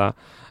stuff like that.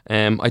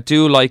 I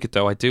do like it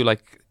though. I do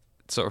like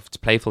sort of its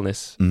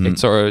playfulness.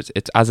 It's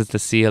as it's the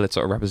seal, it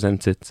sort of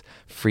represents its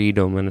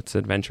freedom and its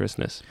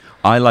adventurousness.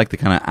 I like the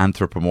kind of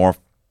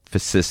anthropomorphism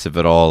of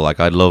it all.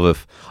 Like I've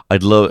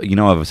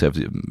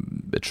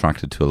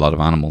attracted to a lot of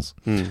animals.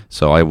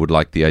 So I would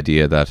like the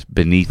idea that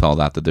beneath all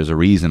that there's a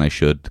reason I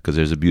should, because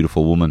there's a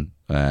beautiful woman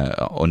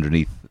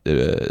underneath,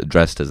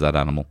 dressed as that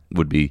animal.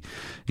 Would be,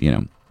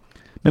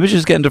 maybe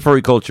just get into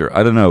furry culture.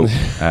 I don't know.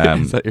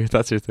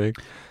 That's your thing.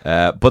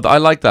 But I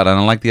like that, and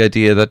I like the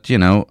idea that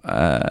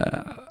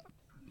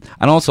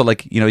and also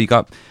like you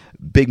got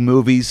big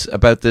movies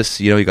about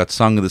this. You got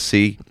Song of the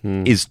Sea.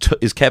 Is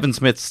Kevin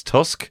Smith's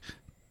Tusk?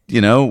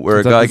 Where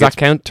a guy does gets that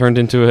count? Turned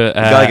into a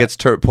guy gets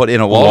put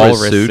in a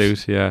walrus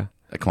suit. Yeah.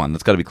 Come on,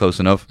 that's got to be close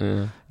enough.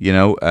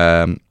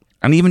 Yeah.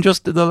 And even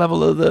just the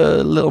level of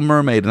the Little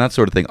Mermaid and that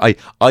sort of thing. I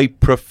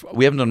prefer.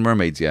 We haven't done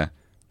mermaids yet,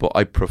 but I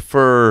would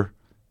prefer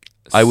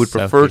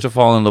Selkie. to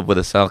fall in love with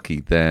a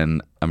Selkie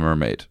than a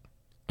mermaid.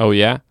 Oh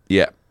yeah.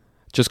 Yeah.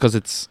 Just because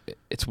it's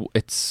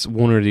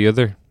one or the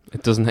other.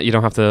 It doesn't. You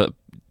don't have to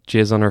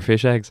jizz on her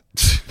fish eggs.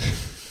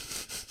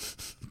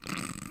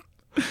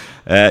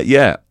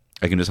 Yeah.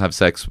 I can just have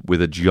sex with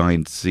a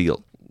giant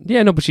seal.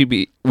 Yeah, no, but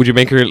would you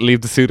make her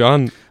leave the suit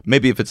on?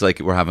 Maybe if it's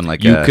like we're having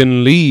like You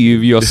can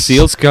leave your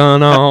seal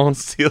skin on.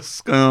 seal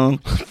skull.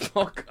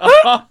 Fuck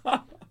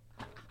off.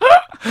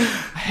 I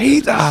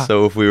hate that.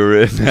 So if we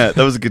were in, that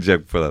was a good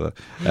joke before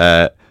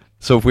that.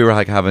 So if we were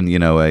like having,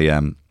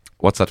 a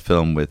what's that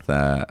film with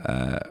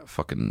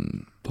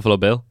fucking Buffalo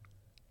Bill.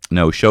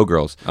 no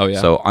Showgirls? Oh yeah.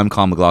 So I'm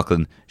Colin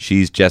McLaughlin.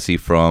 She's Jessie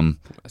from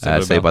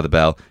Saved by the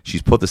Bell.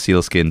 She's put the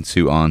sealskin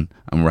suit on,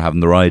 and we're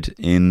having the ride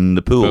in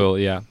the pool. Cool,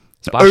 yeah.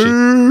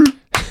 Splashy.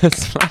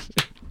 Splashy.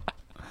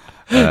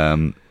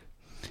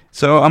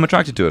 So I'm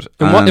attracted to it.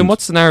 In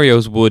what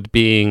scenarios would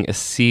being a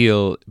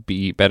seal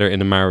be better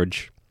in a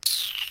marriage?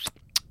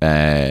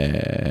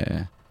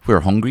 If we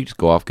were hungry, just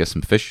go off, get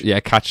some fish. Yeah,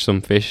 catch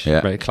some fish.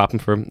 Yeah. Right, clapping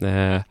for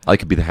him. I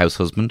could be the house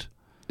husband.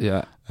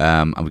 Yeah.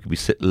 And we could be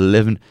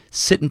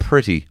sitting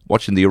pretty,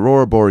 watching the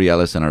Aurora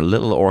Borealis in our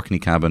little Orkney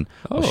cabin.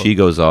 While she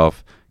goes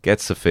off,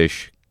 gets the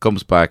fish,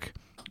 comes back.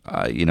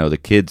 The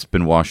kid's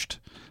been washed,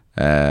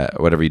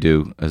 whatever you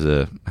do as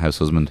a house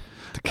husband.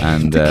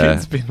 And the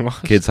kid's been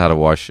washed. Kids had a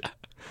wash.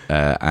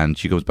 And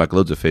she comes back,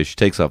 loads of fish,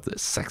 takes off the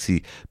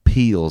sexy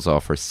peels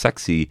off her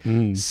sexy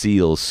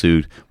seal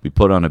suit. We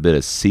put on a bit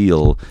of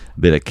seal, a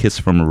bit of Kiss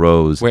from a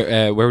Rose.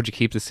 Where would you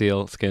keep the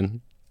seal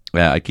skin?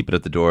 I keep it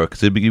at the door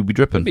because it'd be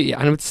dripping.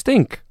 And it would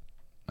stink.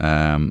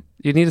 You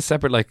You'd need a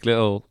separate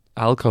little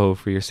alcove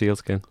for your seal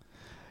skin.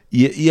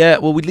 Yeah,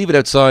 well, we'd leave it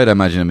outside, I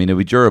imagine. I mean, it'd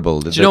be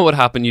durable. Do you know what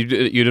happened?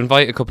 You'd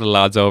invite a couple of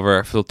lads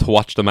over to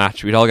watch the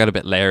match. We'd all get a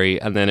bit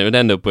leery, and then it would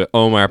end up with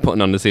Omar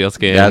putting on the seal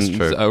skin. That's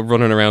true.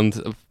 Running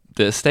around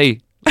the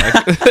estate.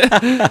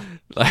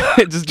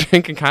 Just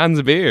drinking cans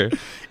of beer.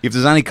 If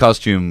there's any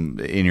costume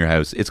in your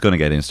house, it's going to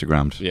get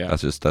Instagrammed. Yeah.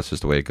 That's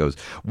just the way it goes.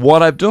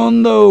 What I've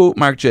done, though,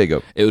 Mark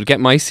Jago. It would get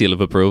my seal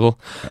of approval.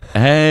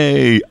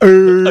 Hey.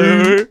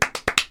 Do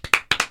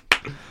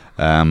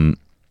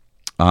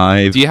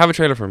you have a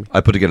trailer for me? I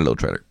put together a little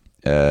trailer.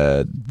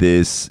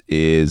 This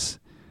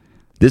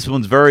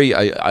one's very.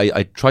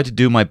 I try to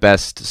do my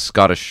best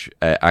Scottish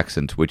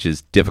accent, which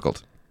is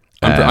difficult.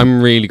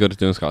 I'm really good at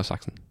doing Scottish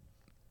accent.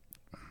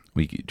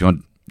 Do you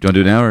want to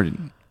do it now or?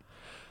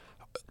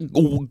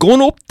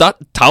 Going up that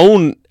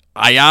town,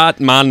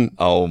 man.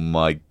 Oh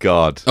my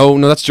God! Oh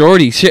no, that's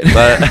Geordie. Shit. Could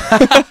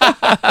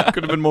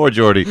have been more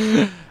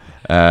Geordie.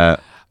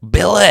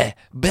 Billy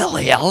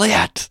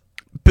Elliot.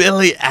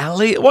 Billy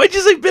Elliot. Why'd you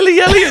say Billy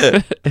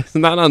Elliot?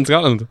 Isn't that on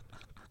Scotland?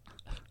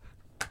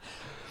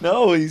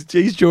 No, he's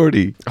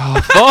Geordie. Oh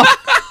fuck!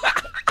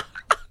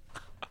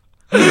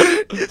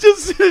 You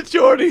just said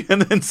Geordie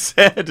and then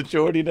said a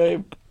Geordie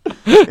name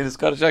in a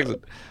Scottish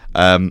accent.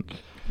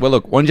 Well,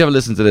 look, why don't you have a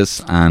listen to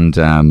this? And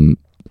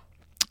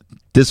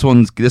this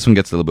one gets a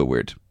little bit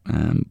weird,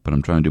 but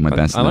I'm trying to do my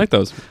best. I like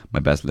those. My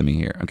best. Let me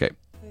hear. Okay.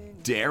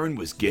 Darren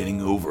was getting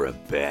over a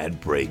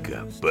bad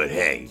breakup, but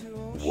hey,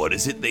 what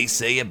is it they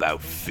say about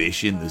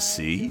fish in the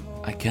sea?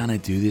 I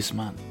can't do this,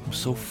 man. I'm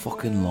so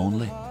fucking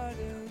lonely.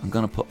 I'm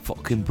gonna put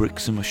fucking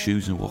bricks in my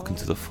shoes and walk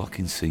into the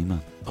fucking sea,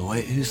 man. Oh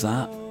wait, who's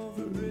that?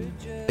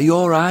 Are you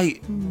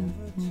alright?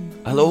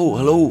 Hello?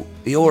 Are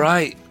you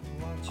alright?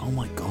 Oh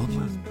my God,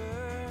 man.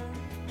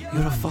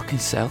 You're a fucking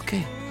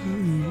Selkie.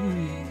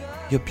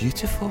 You're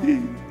beautiful.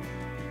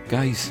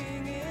 Guys,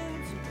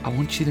 I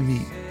want you to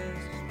meet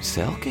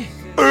Selkie.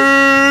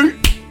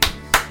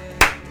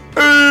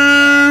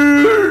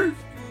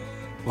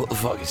 What the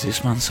fuck is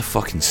this, man? It's a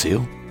fucking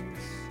seal.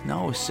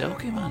 No, it's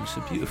Selkie, man. It's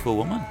a beautiful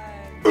woman.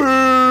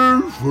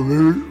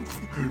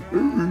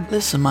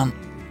 Listen, man.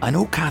 I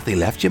know Kathy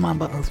left you, man,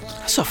 but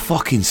that's a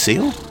fucking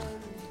seal.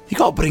 You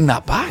gotta bring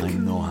that back.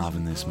 I'm not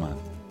having this, man.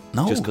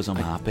 No, just because I'm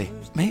happy,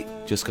 mate.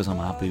 Just because I'm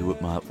happy with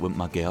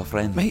my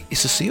girlfriend, mate.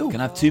 It's a seal. Can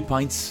I have 2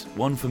 pints?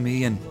 One for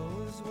me and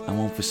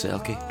one for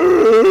Selkie.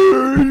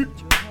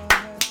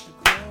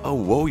 Oh,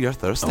 whoa, you're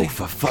thirsty. Oh,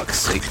 for fuck's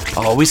sake.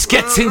 Oh, it's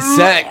getting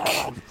sick.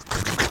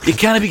 You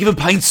can't be giving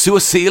pints to a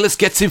seal. It's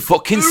getting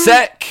fucking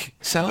sick.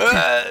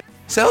 Selkie.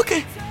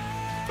 Selkie.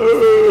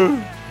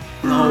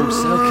 No,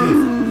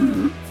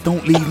 Selkie.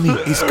 Don't leave me.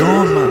 He's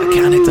gone, man. I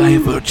can't die a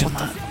virgin,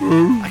 man.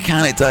 I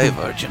can't die a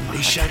virgin, man.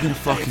 He's shagging a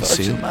fucking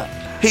seal, man.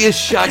 He is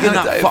shagging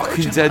that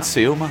fucking dead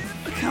seal, man.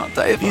 I can't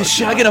die of He's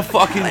shagging a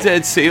fucking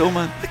dead seal,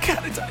 man. I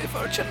can't die of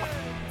virgin.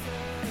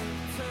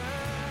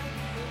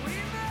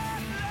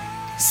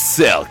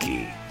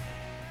 Selkie.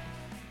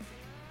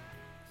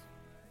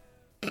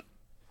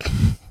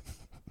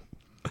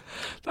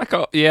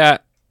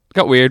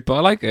 Got weird, but I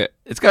like it.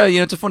 It's got,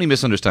 it's a funny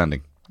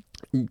misunderstanding.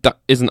 That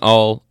isn't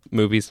all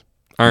movies.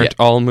 Aren't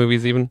all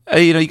movies even?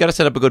 You got to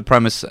set up a good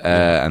premise,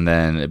 and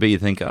then a bit you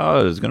think,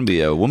 oh, there's going to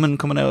be a woman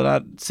coming out of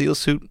that seal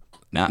suit.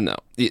 Nah. No.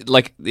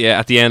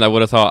 At the end, I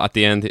would have thought at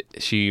the end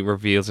she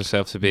reveals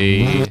herself to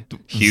be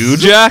Hugh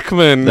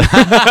Jackman.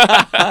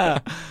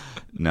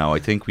 No, I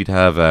think you'd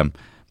have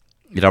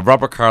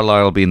Robert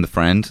Carlyle being the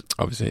friend.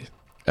 Obviously.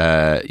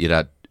 You'd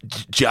have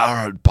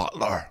Gerard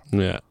Butler.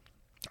 Yeah.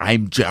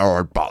 I'm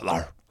Gerard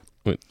Butler.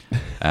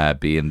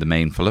 Being the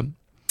main film.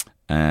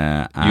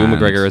 Ewan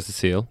McGregor as the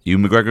seal.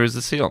 Ewan McGregor as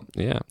the seal.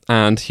 Yeah.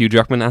 And Hugh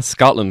Jackman as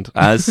Scotland.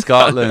 As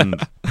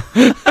Scotland.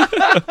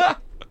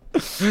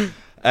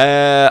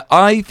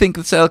 I think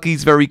the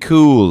Selkie's very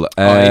cool.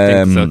 I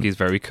think the Selkie's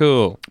very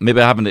cool.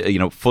 Maybe I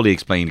haven't, fully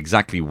explained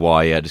exactly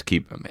why. I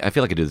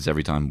feel like I do this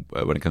every time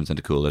when it comes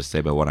into cool. I just say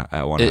about what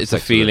I want. It's a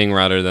feeling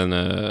rather than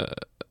an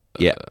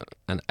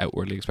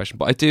outwardly expression.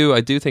 But I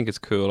do think it's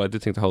cool. I do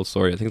think the whole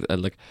story. I think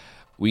that,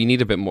 we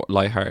need a bit more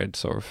lighthearted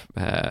sort of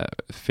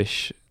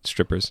fish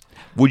strippers.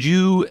 Would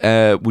you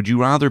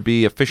rather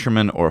be a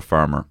fisherman or a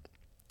farmer?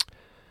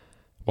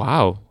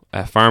 Wow,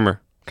 a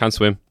farmer can't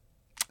swim.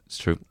 It's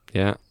true.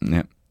 Yeah.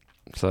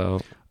 So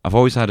I've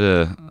always had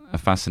a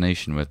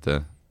fascination with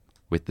the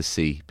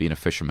sea, being a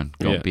fisherman,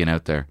 being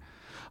out there.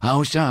 I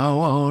was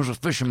a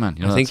fisherman.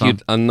 You know, I think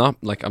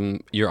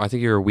I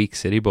think you're a weak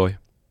city boy.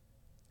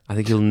 I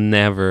think you'll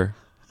never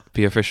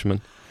be a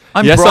fisherman.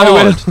 I'm yes, broad. I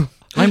will.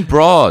 I'm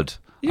broad.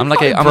 I'm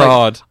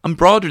broad. I'm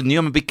broader than you.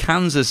 I'm a big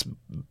Kansas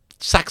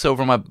sacks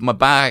over my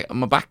back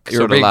You're sort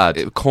a of big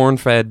lad.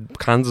 Corn-fed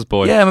Kansas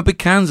boy. Yeah, I'm a big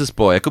Kansas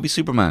boy. I could be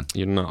Superman.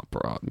 You're not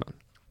broad, man.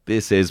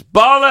 This is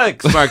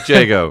bollocks, Mark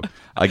Jago.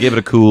 I gave it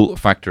a cool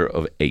factor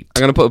of 8. I'm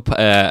gonna put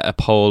a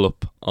poll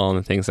up on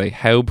the thing. Say,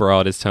 how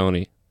broad is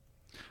Tony?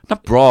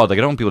 Not broad. I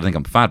don't want people to think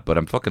I'm fat, but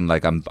I'm fucking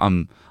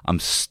I'm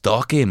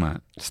stocky,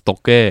 man.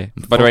 Stocky.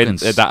 By the way,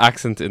 fucking that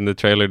accent in the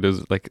trailer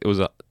it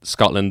was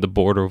Scotland, the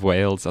border of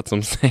Wales at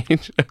some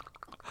stage.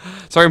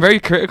 Sorry, I'm very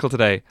critical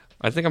today.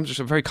 I think I'm just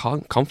very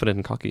confident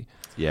and cocky.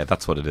 Yeah,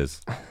 that's what it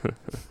is.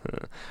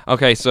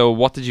 Okay, so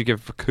what did you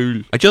give for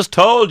cool? I just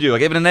told you. I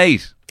gave it an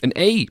 8. An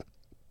 8.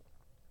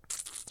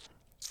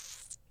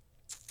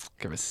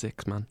 Give it a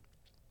 6, man.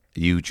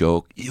 You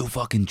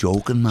fucking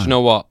joking, man. Do you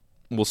know what?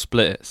 We'll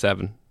split it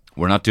 7.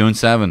 We're not doing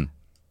 7.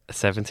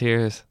 7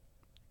 tiers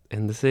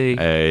in the sea.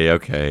 Hey,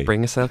 okay.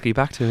 Bring a Selkie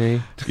back to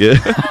me. Yeah.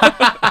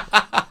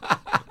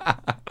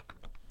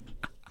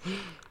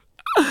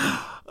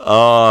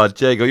 Oh,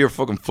 Jago, you're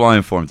fucking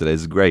flying for him today.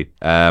 This is great.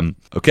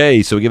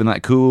 Okay, so we're giving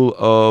that cool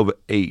of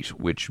 8,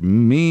 which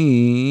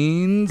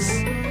means...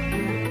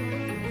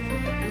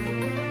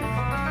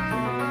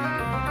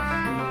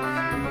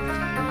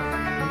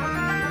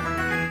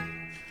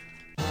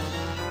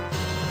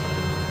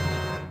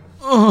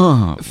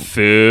 Oh,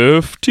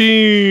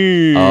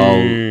 15.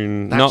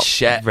 Oh, that's not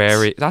shit.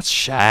 That's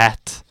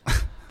shit.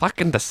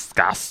 Fucking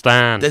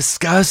disgusting.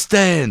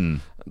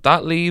 Disgusting.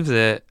 That leaves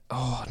it.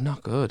 Oh,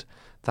 not good.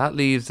 That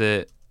leaves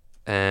it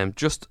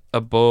just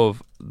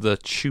above the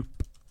Choop.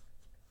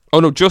 Oh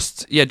no,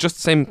 just the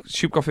same.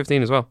 Choop got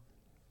 15 as well.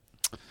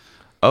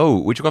 Oh,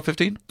 which got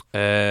 15?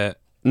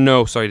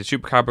 No, sorry, the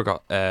Chupacabra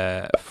got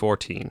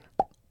 14.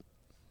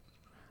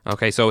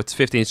 Okay, so it's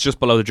 15. It's just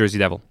below the Jersey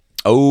Devil.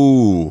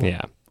 Oh,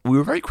 Yeah. We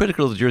were very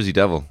critical of the Jersey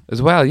Devil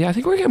As well, yeah. I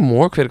think we're getting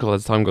more critical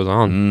as time goes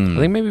on. I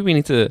think maybe we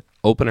need to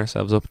open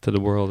ourselves up to the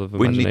world of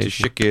We imagination. need to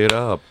shake it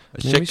up.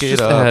 Maybe we should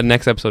just,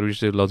 next episode, we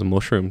should do loads of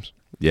mushrooms.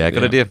 Yeah,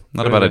 good idea.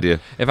 Not a bad idea.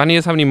 If any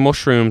of us have any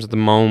mushrooms at the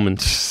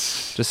moment,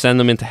 just send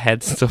them into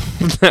head stuff.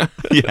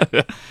 Yeah.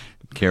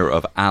 Care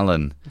of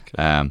Alan.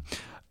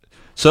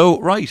 So,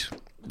 right.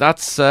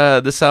 That's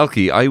the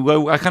Selkie. I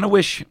kind of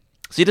wish...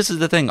 See, this is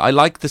the thing. I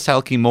like the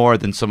Selkie more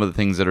than some of the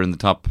things that are in the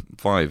top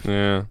 5.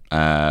 Yeah.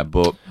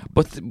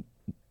 But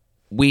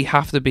we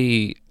have to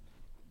be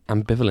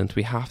ambivalent.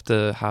 We have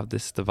to have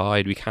this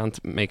divide. We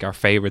can't make our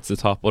favourites the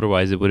top.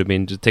 Otherwise, it would have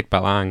been just Tick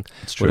Balang.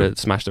 It's true. Would have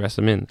smashed the rest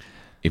of them in.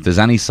 if there's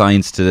any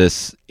science to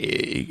this,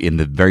 in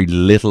the very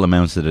little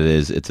amounts that it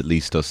is, it's at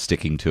least us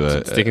sticking to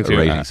a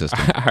rating system.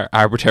 Our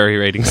arbitrary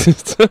rating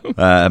system.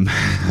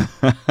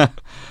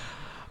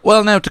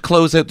 Well, now to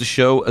close out the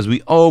show, as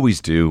we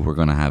always do, we're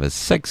going to have a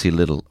sexy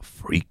little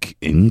freak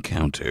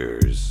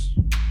encounters.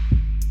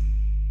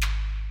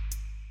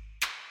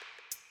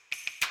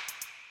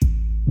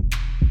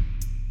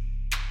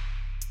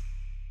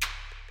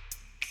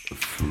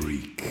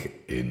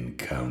 Freak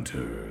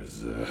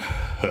encounters.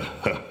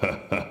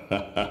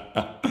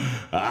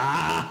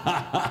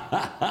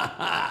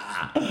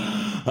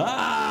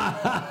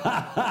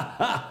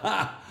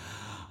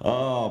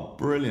 Oh,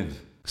 brilliant.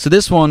 So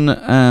this one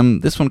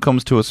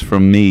comes to us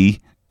from me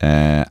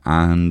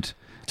and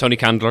Tony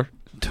Candler.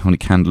 Tony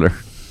Candler.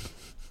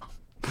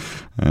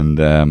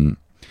 And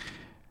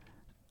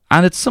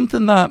it's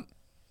something that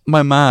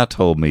my ma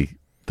told me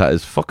that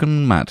is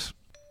fucking mad.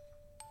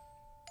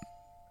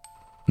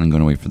 I'm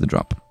going to wait for the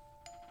drop.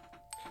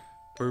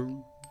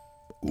 Whoa,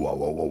 whoa,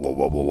 whoa, whoa,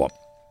 whoa, whoa, whoa.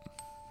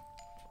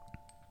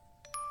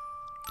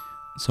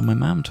 So my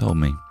mum told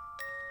me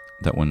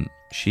that when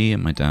she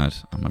and my dad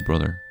and my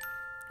brother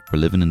were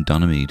living in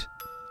Donamead,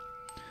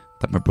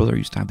 that my brother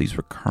used to have these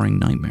recurring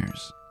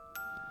nightmares.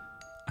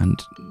 And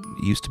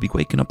he used to be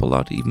waking up a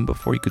lot even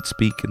before he could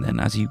speak. And then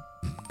as he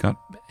got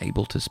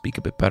able to speak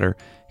a bit better,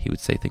 he would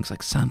say things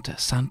like Santa,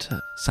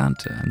 Santa,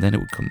 Santa. And then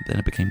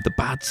it became the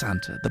bad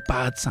Santa, the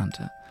bad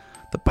Santa,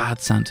 the bad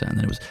Santa. And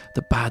then it was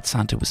the bad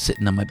Santa was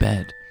sitting on my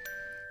bed.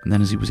 And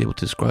then as he was able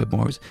to describe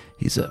more,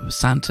 he's a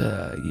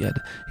Santa.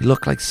 He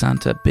looked like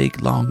Santa,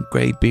 big, long,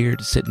 grey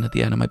beard, sitting at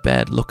the end of my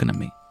bed, looking at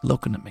me.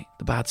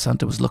 The bad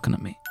Santa was looking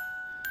at me.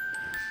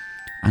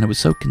 And it was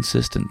so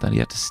consistent that he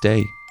had to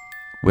stay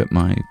with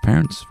my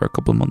parents for a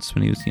couple of months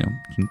when he was,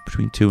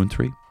 between 2 and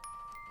 3.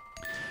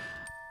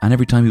 And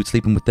every time he would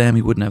sleep in with them,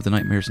 he wouldn't have the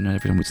nightmares, and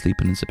every time we'd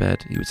sleep in his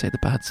bed, he would say, the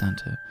bad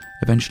Santa.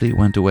 Eventually it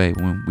went away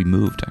when we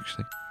moved,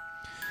 actually.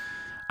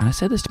 And I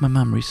said this to my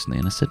mum recently,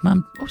 and I said,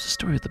 Mum, what was the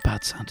story of the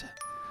bad Santa?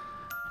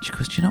 And she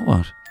goes, do you know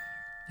what?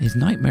 His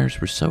nightmares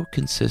were so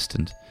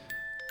consistent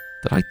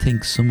that I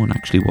think someone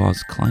actually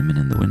was climbing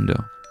in the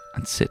window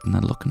and sitting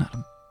and looking at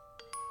him.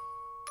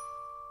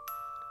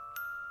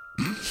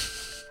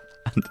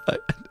 And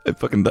I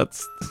fucking,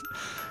 that's...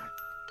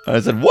 I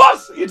said, what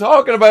are you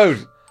talking about?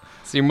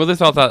 So your mother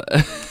thought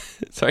that...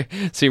 Sorry.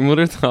 So your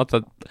mother thought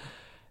that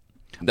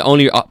the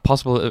only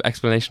possible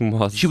explanation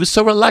was... She was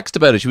so relaxed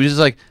about it. She was just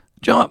like,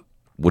 John,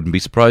 wouldn't be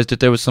surprised if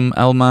there was some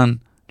L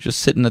man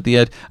just sitting at the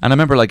edge. And I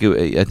remember, like,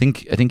 I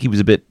think he was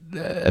a bit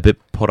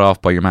put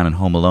off by your man in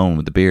Home Alone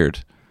with the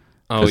beard.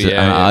 Oh,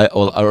 yeah.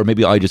 Or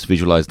maybe I just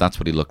visualised that's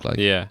what he looked like.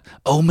 Yeah.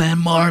 Oh, man,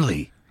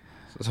 Marley.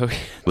 So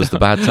was the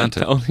bad Santa.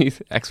 The only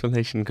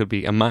explanation could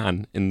be a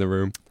man in the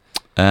room.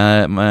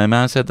 My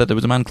man said that there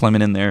was a man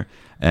climbing in there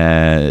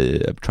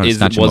trying to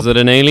snatch him up. Was it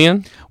an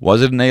alien?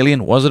 Was it an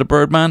alien? Was it a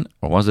birdman?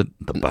 Or was it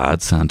the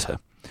bad Santa?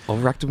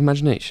 Overactive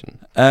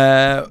imagination.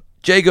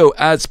 Jago,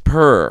 as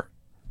per...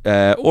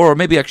 or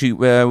maybe actually,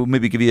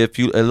 maybe give you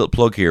a little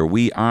plug here.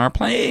 We are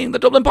playing the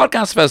Dublin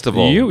Podcast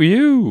Festival.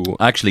 You.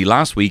 Actually,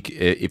 last week,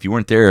 if you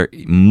weren't there,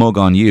 mug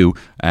on you.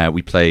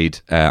 We played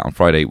on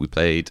Friday. We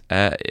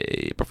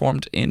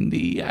performed in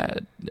the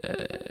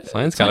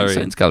Science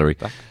Gallery.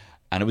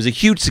 And it was a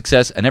huge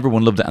success, and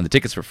everyone loved it. And the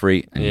tickets were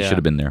free, and you should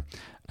have been there.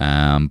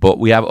 But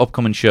we have an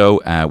upcoming show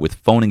with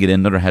Phoning It In,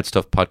 another Head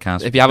Stuff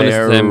podcast. If you haven't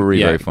listened to them,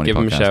 very funny give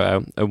podcast. them a shout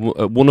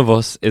out. One of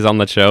us is on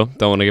that show.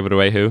 Don't want to give it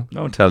away who.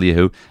 Don't tell you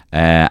who.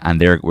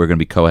 And we're going to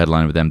be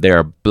co-headlining with them. They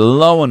are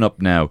blowing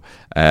up now.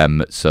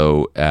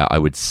 So I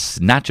would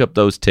snatch up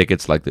those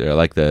tickets like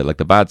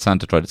the bad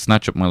Santa tried to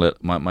snatch up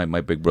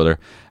my big brother.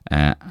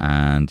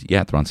 And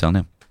yeah, they're on sale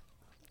now.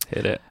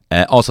 Hit it.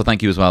 Also,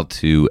 thank you as well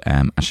to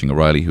Aisling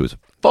O'Reilly, who is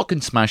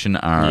fucking smashing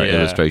our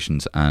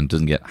illustrations and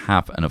doesn't get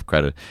half enough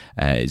credit.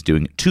 Is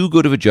doing too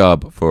good of a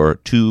job for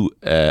two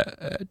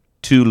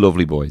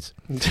lovely boys.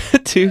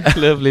 Two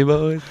lovely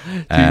boys.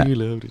 Two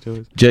lovely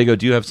boys. Jago,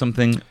 do you have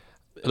something?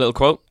 A little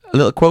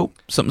quote?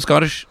 Something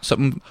Scottish?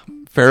 Something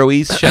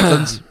Faroese?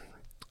 Shetlands?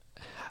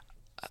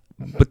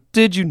 But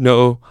did you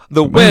know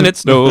that when it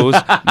snows,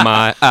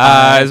 my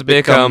eyes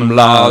become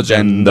large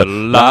and the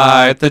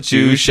light that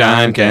you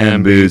shine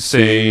can be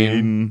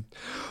seen?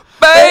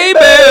 Baby!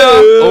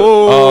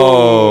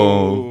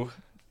 Oh.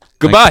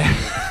 Goodbye.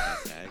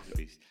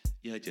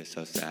 You're just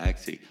so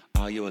sexy.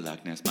 Are you a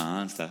Loch Ness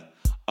monster?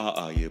 Or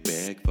are you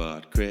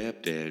Bigfoot,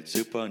 cryptid,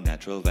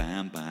 supernatural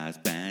vampires,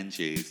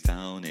 banshees,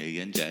 Tony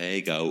and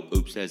Jago?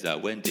 Oops, there's a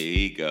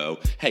Wendigo.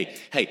 Hey,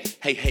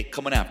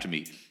 coming after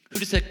me. Who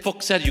the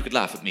fuck said you could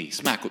laugh at me,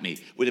 smack with me?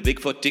 With a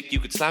Bigfoot dick you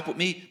could slap with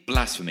me?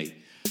 Blasphemy.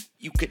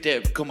 You could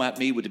dare come at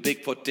me with a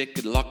Bigfoot dick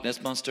and a Loch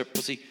Ness monster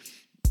pussy?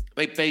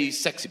 Baby,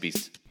 sexy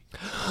beast.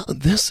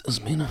 This has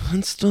been a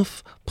Head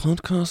Stuff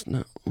podcast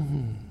now.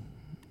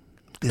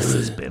 This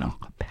has been a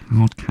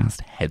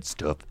podcast Head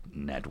Stuff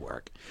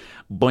Network.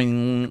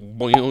 Boing.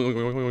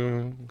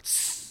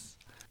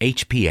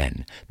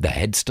 HPN, the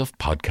Head Stuff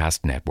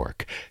Podcast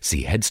Network.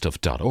 See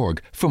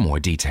headstuff.org for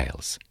more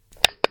details.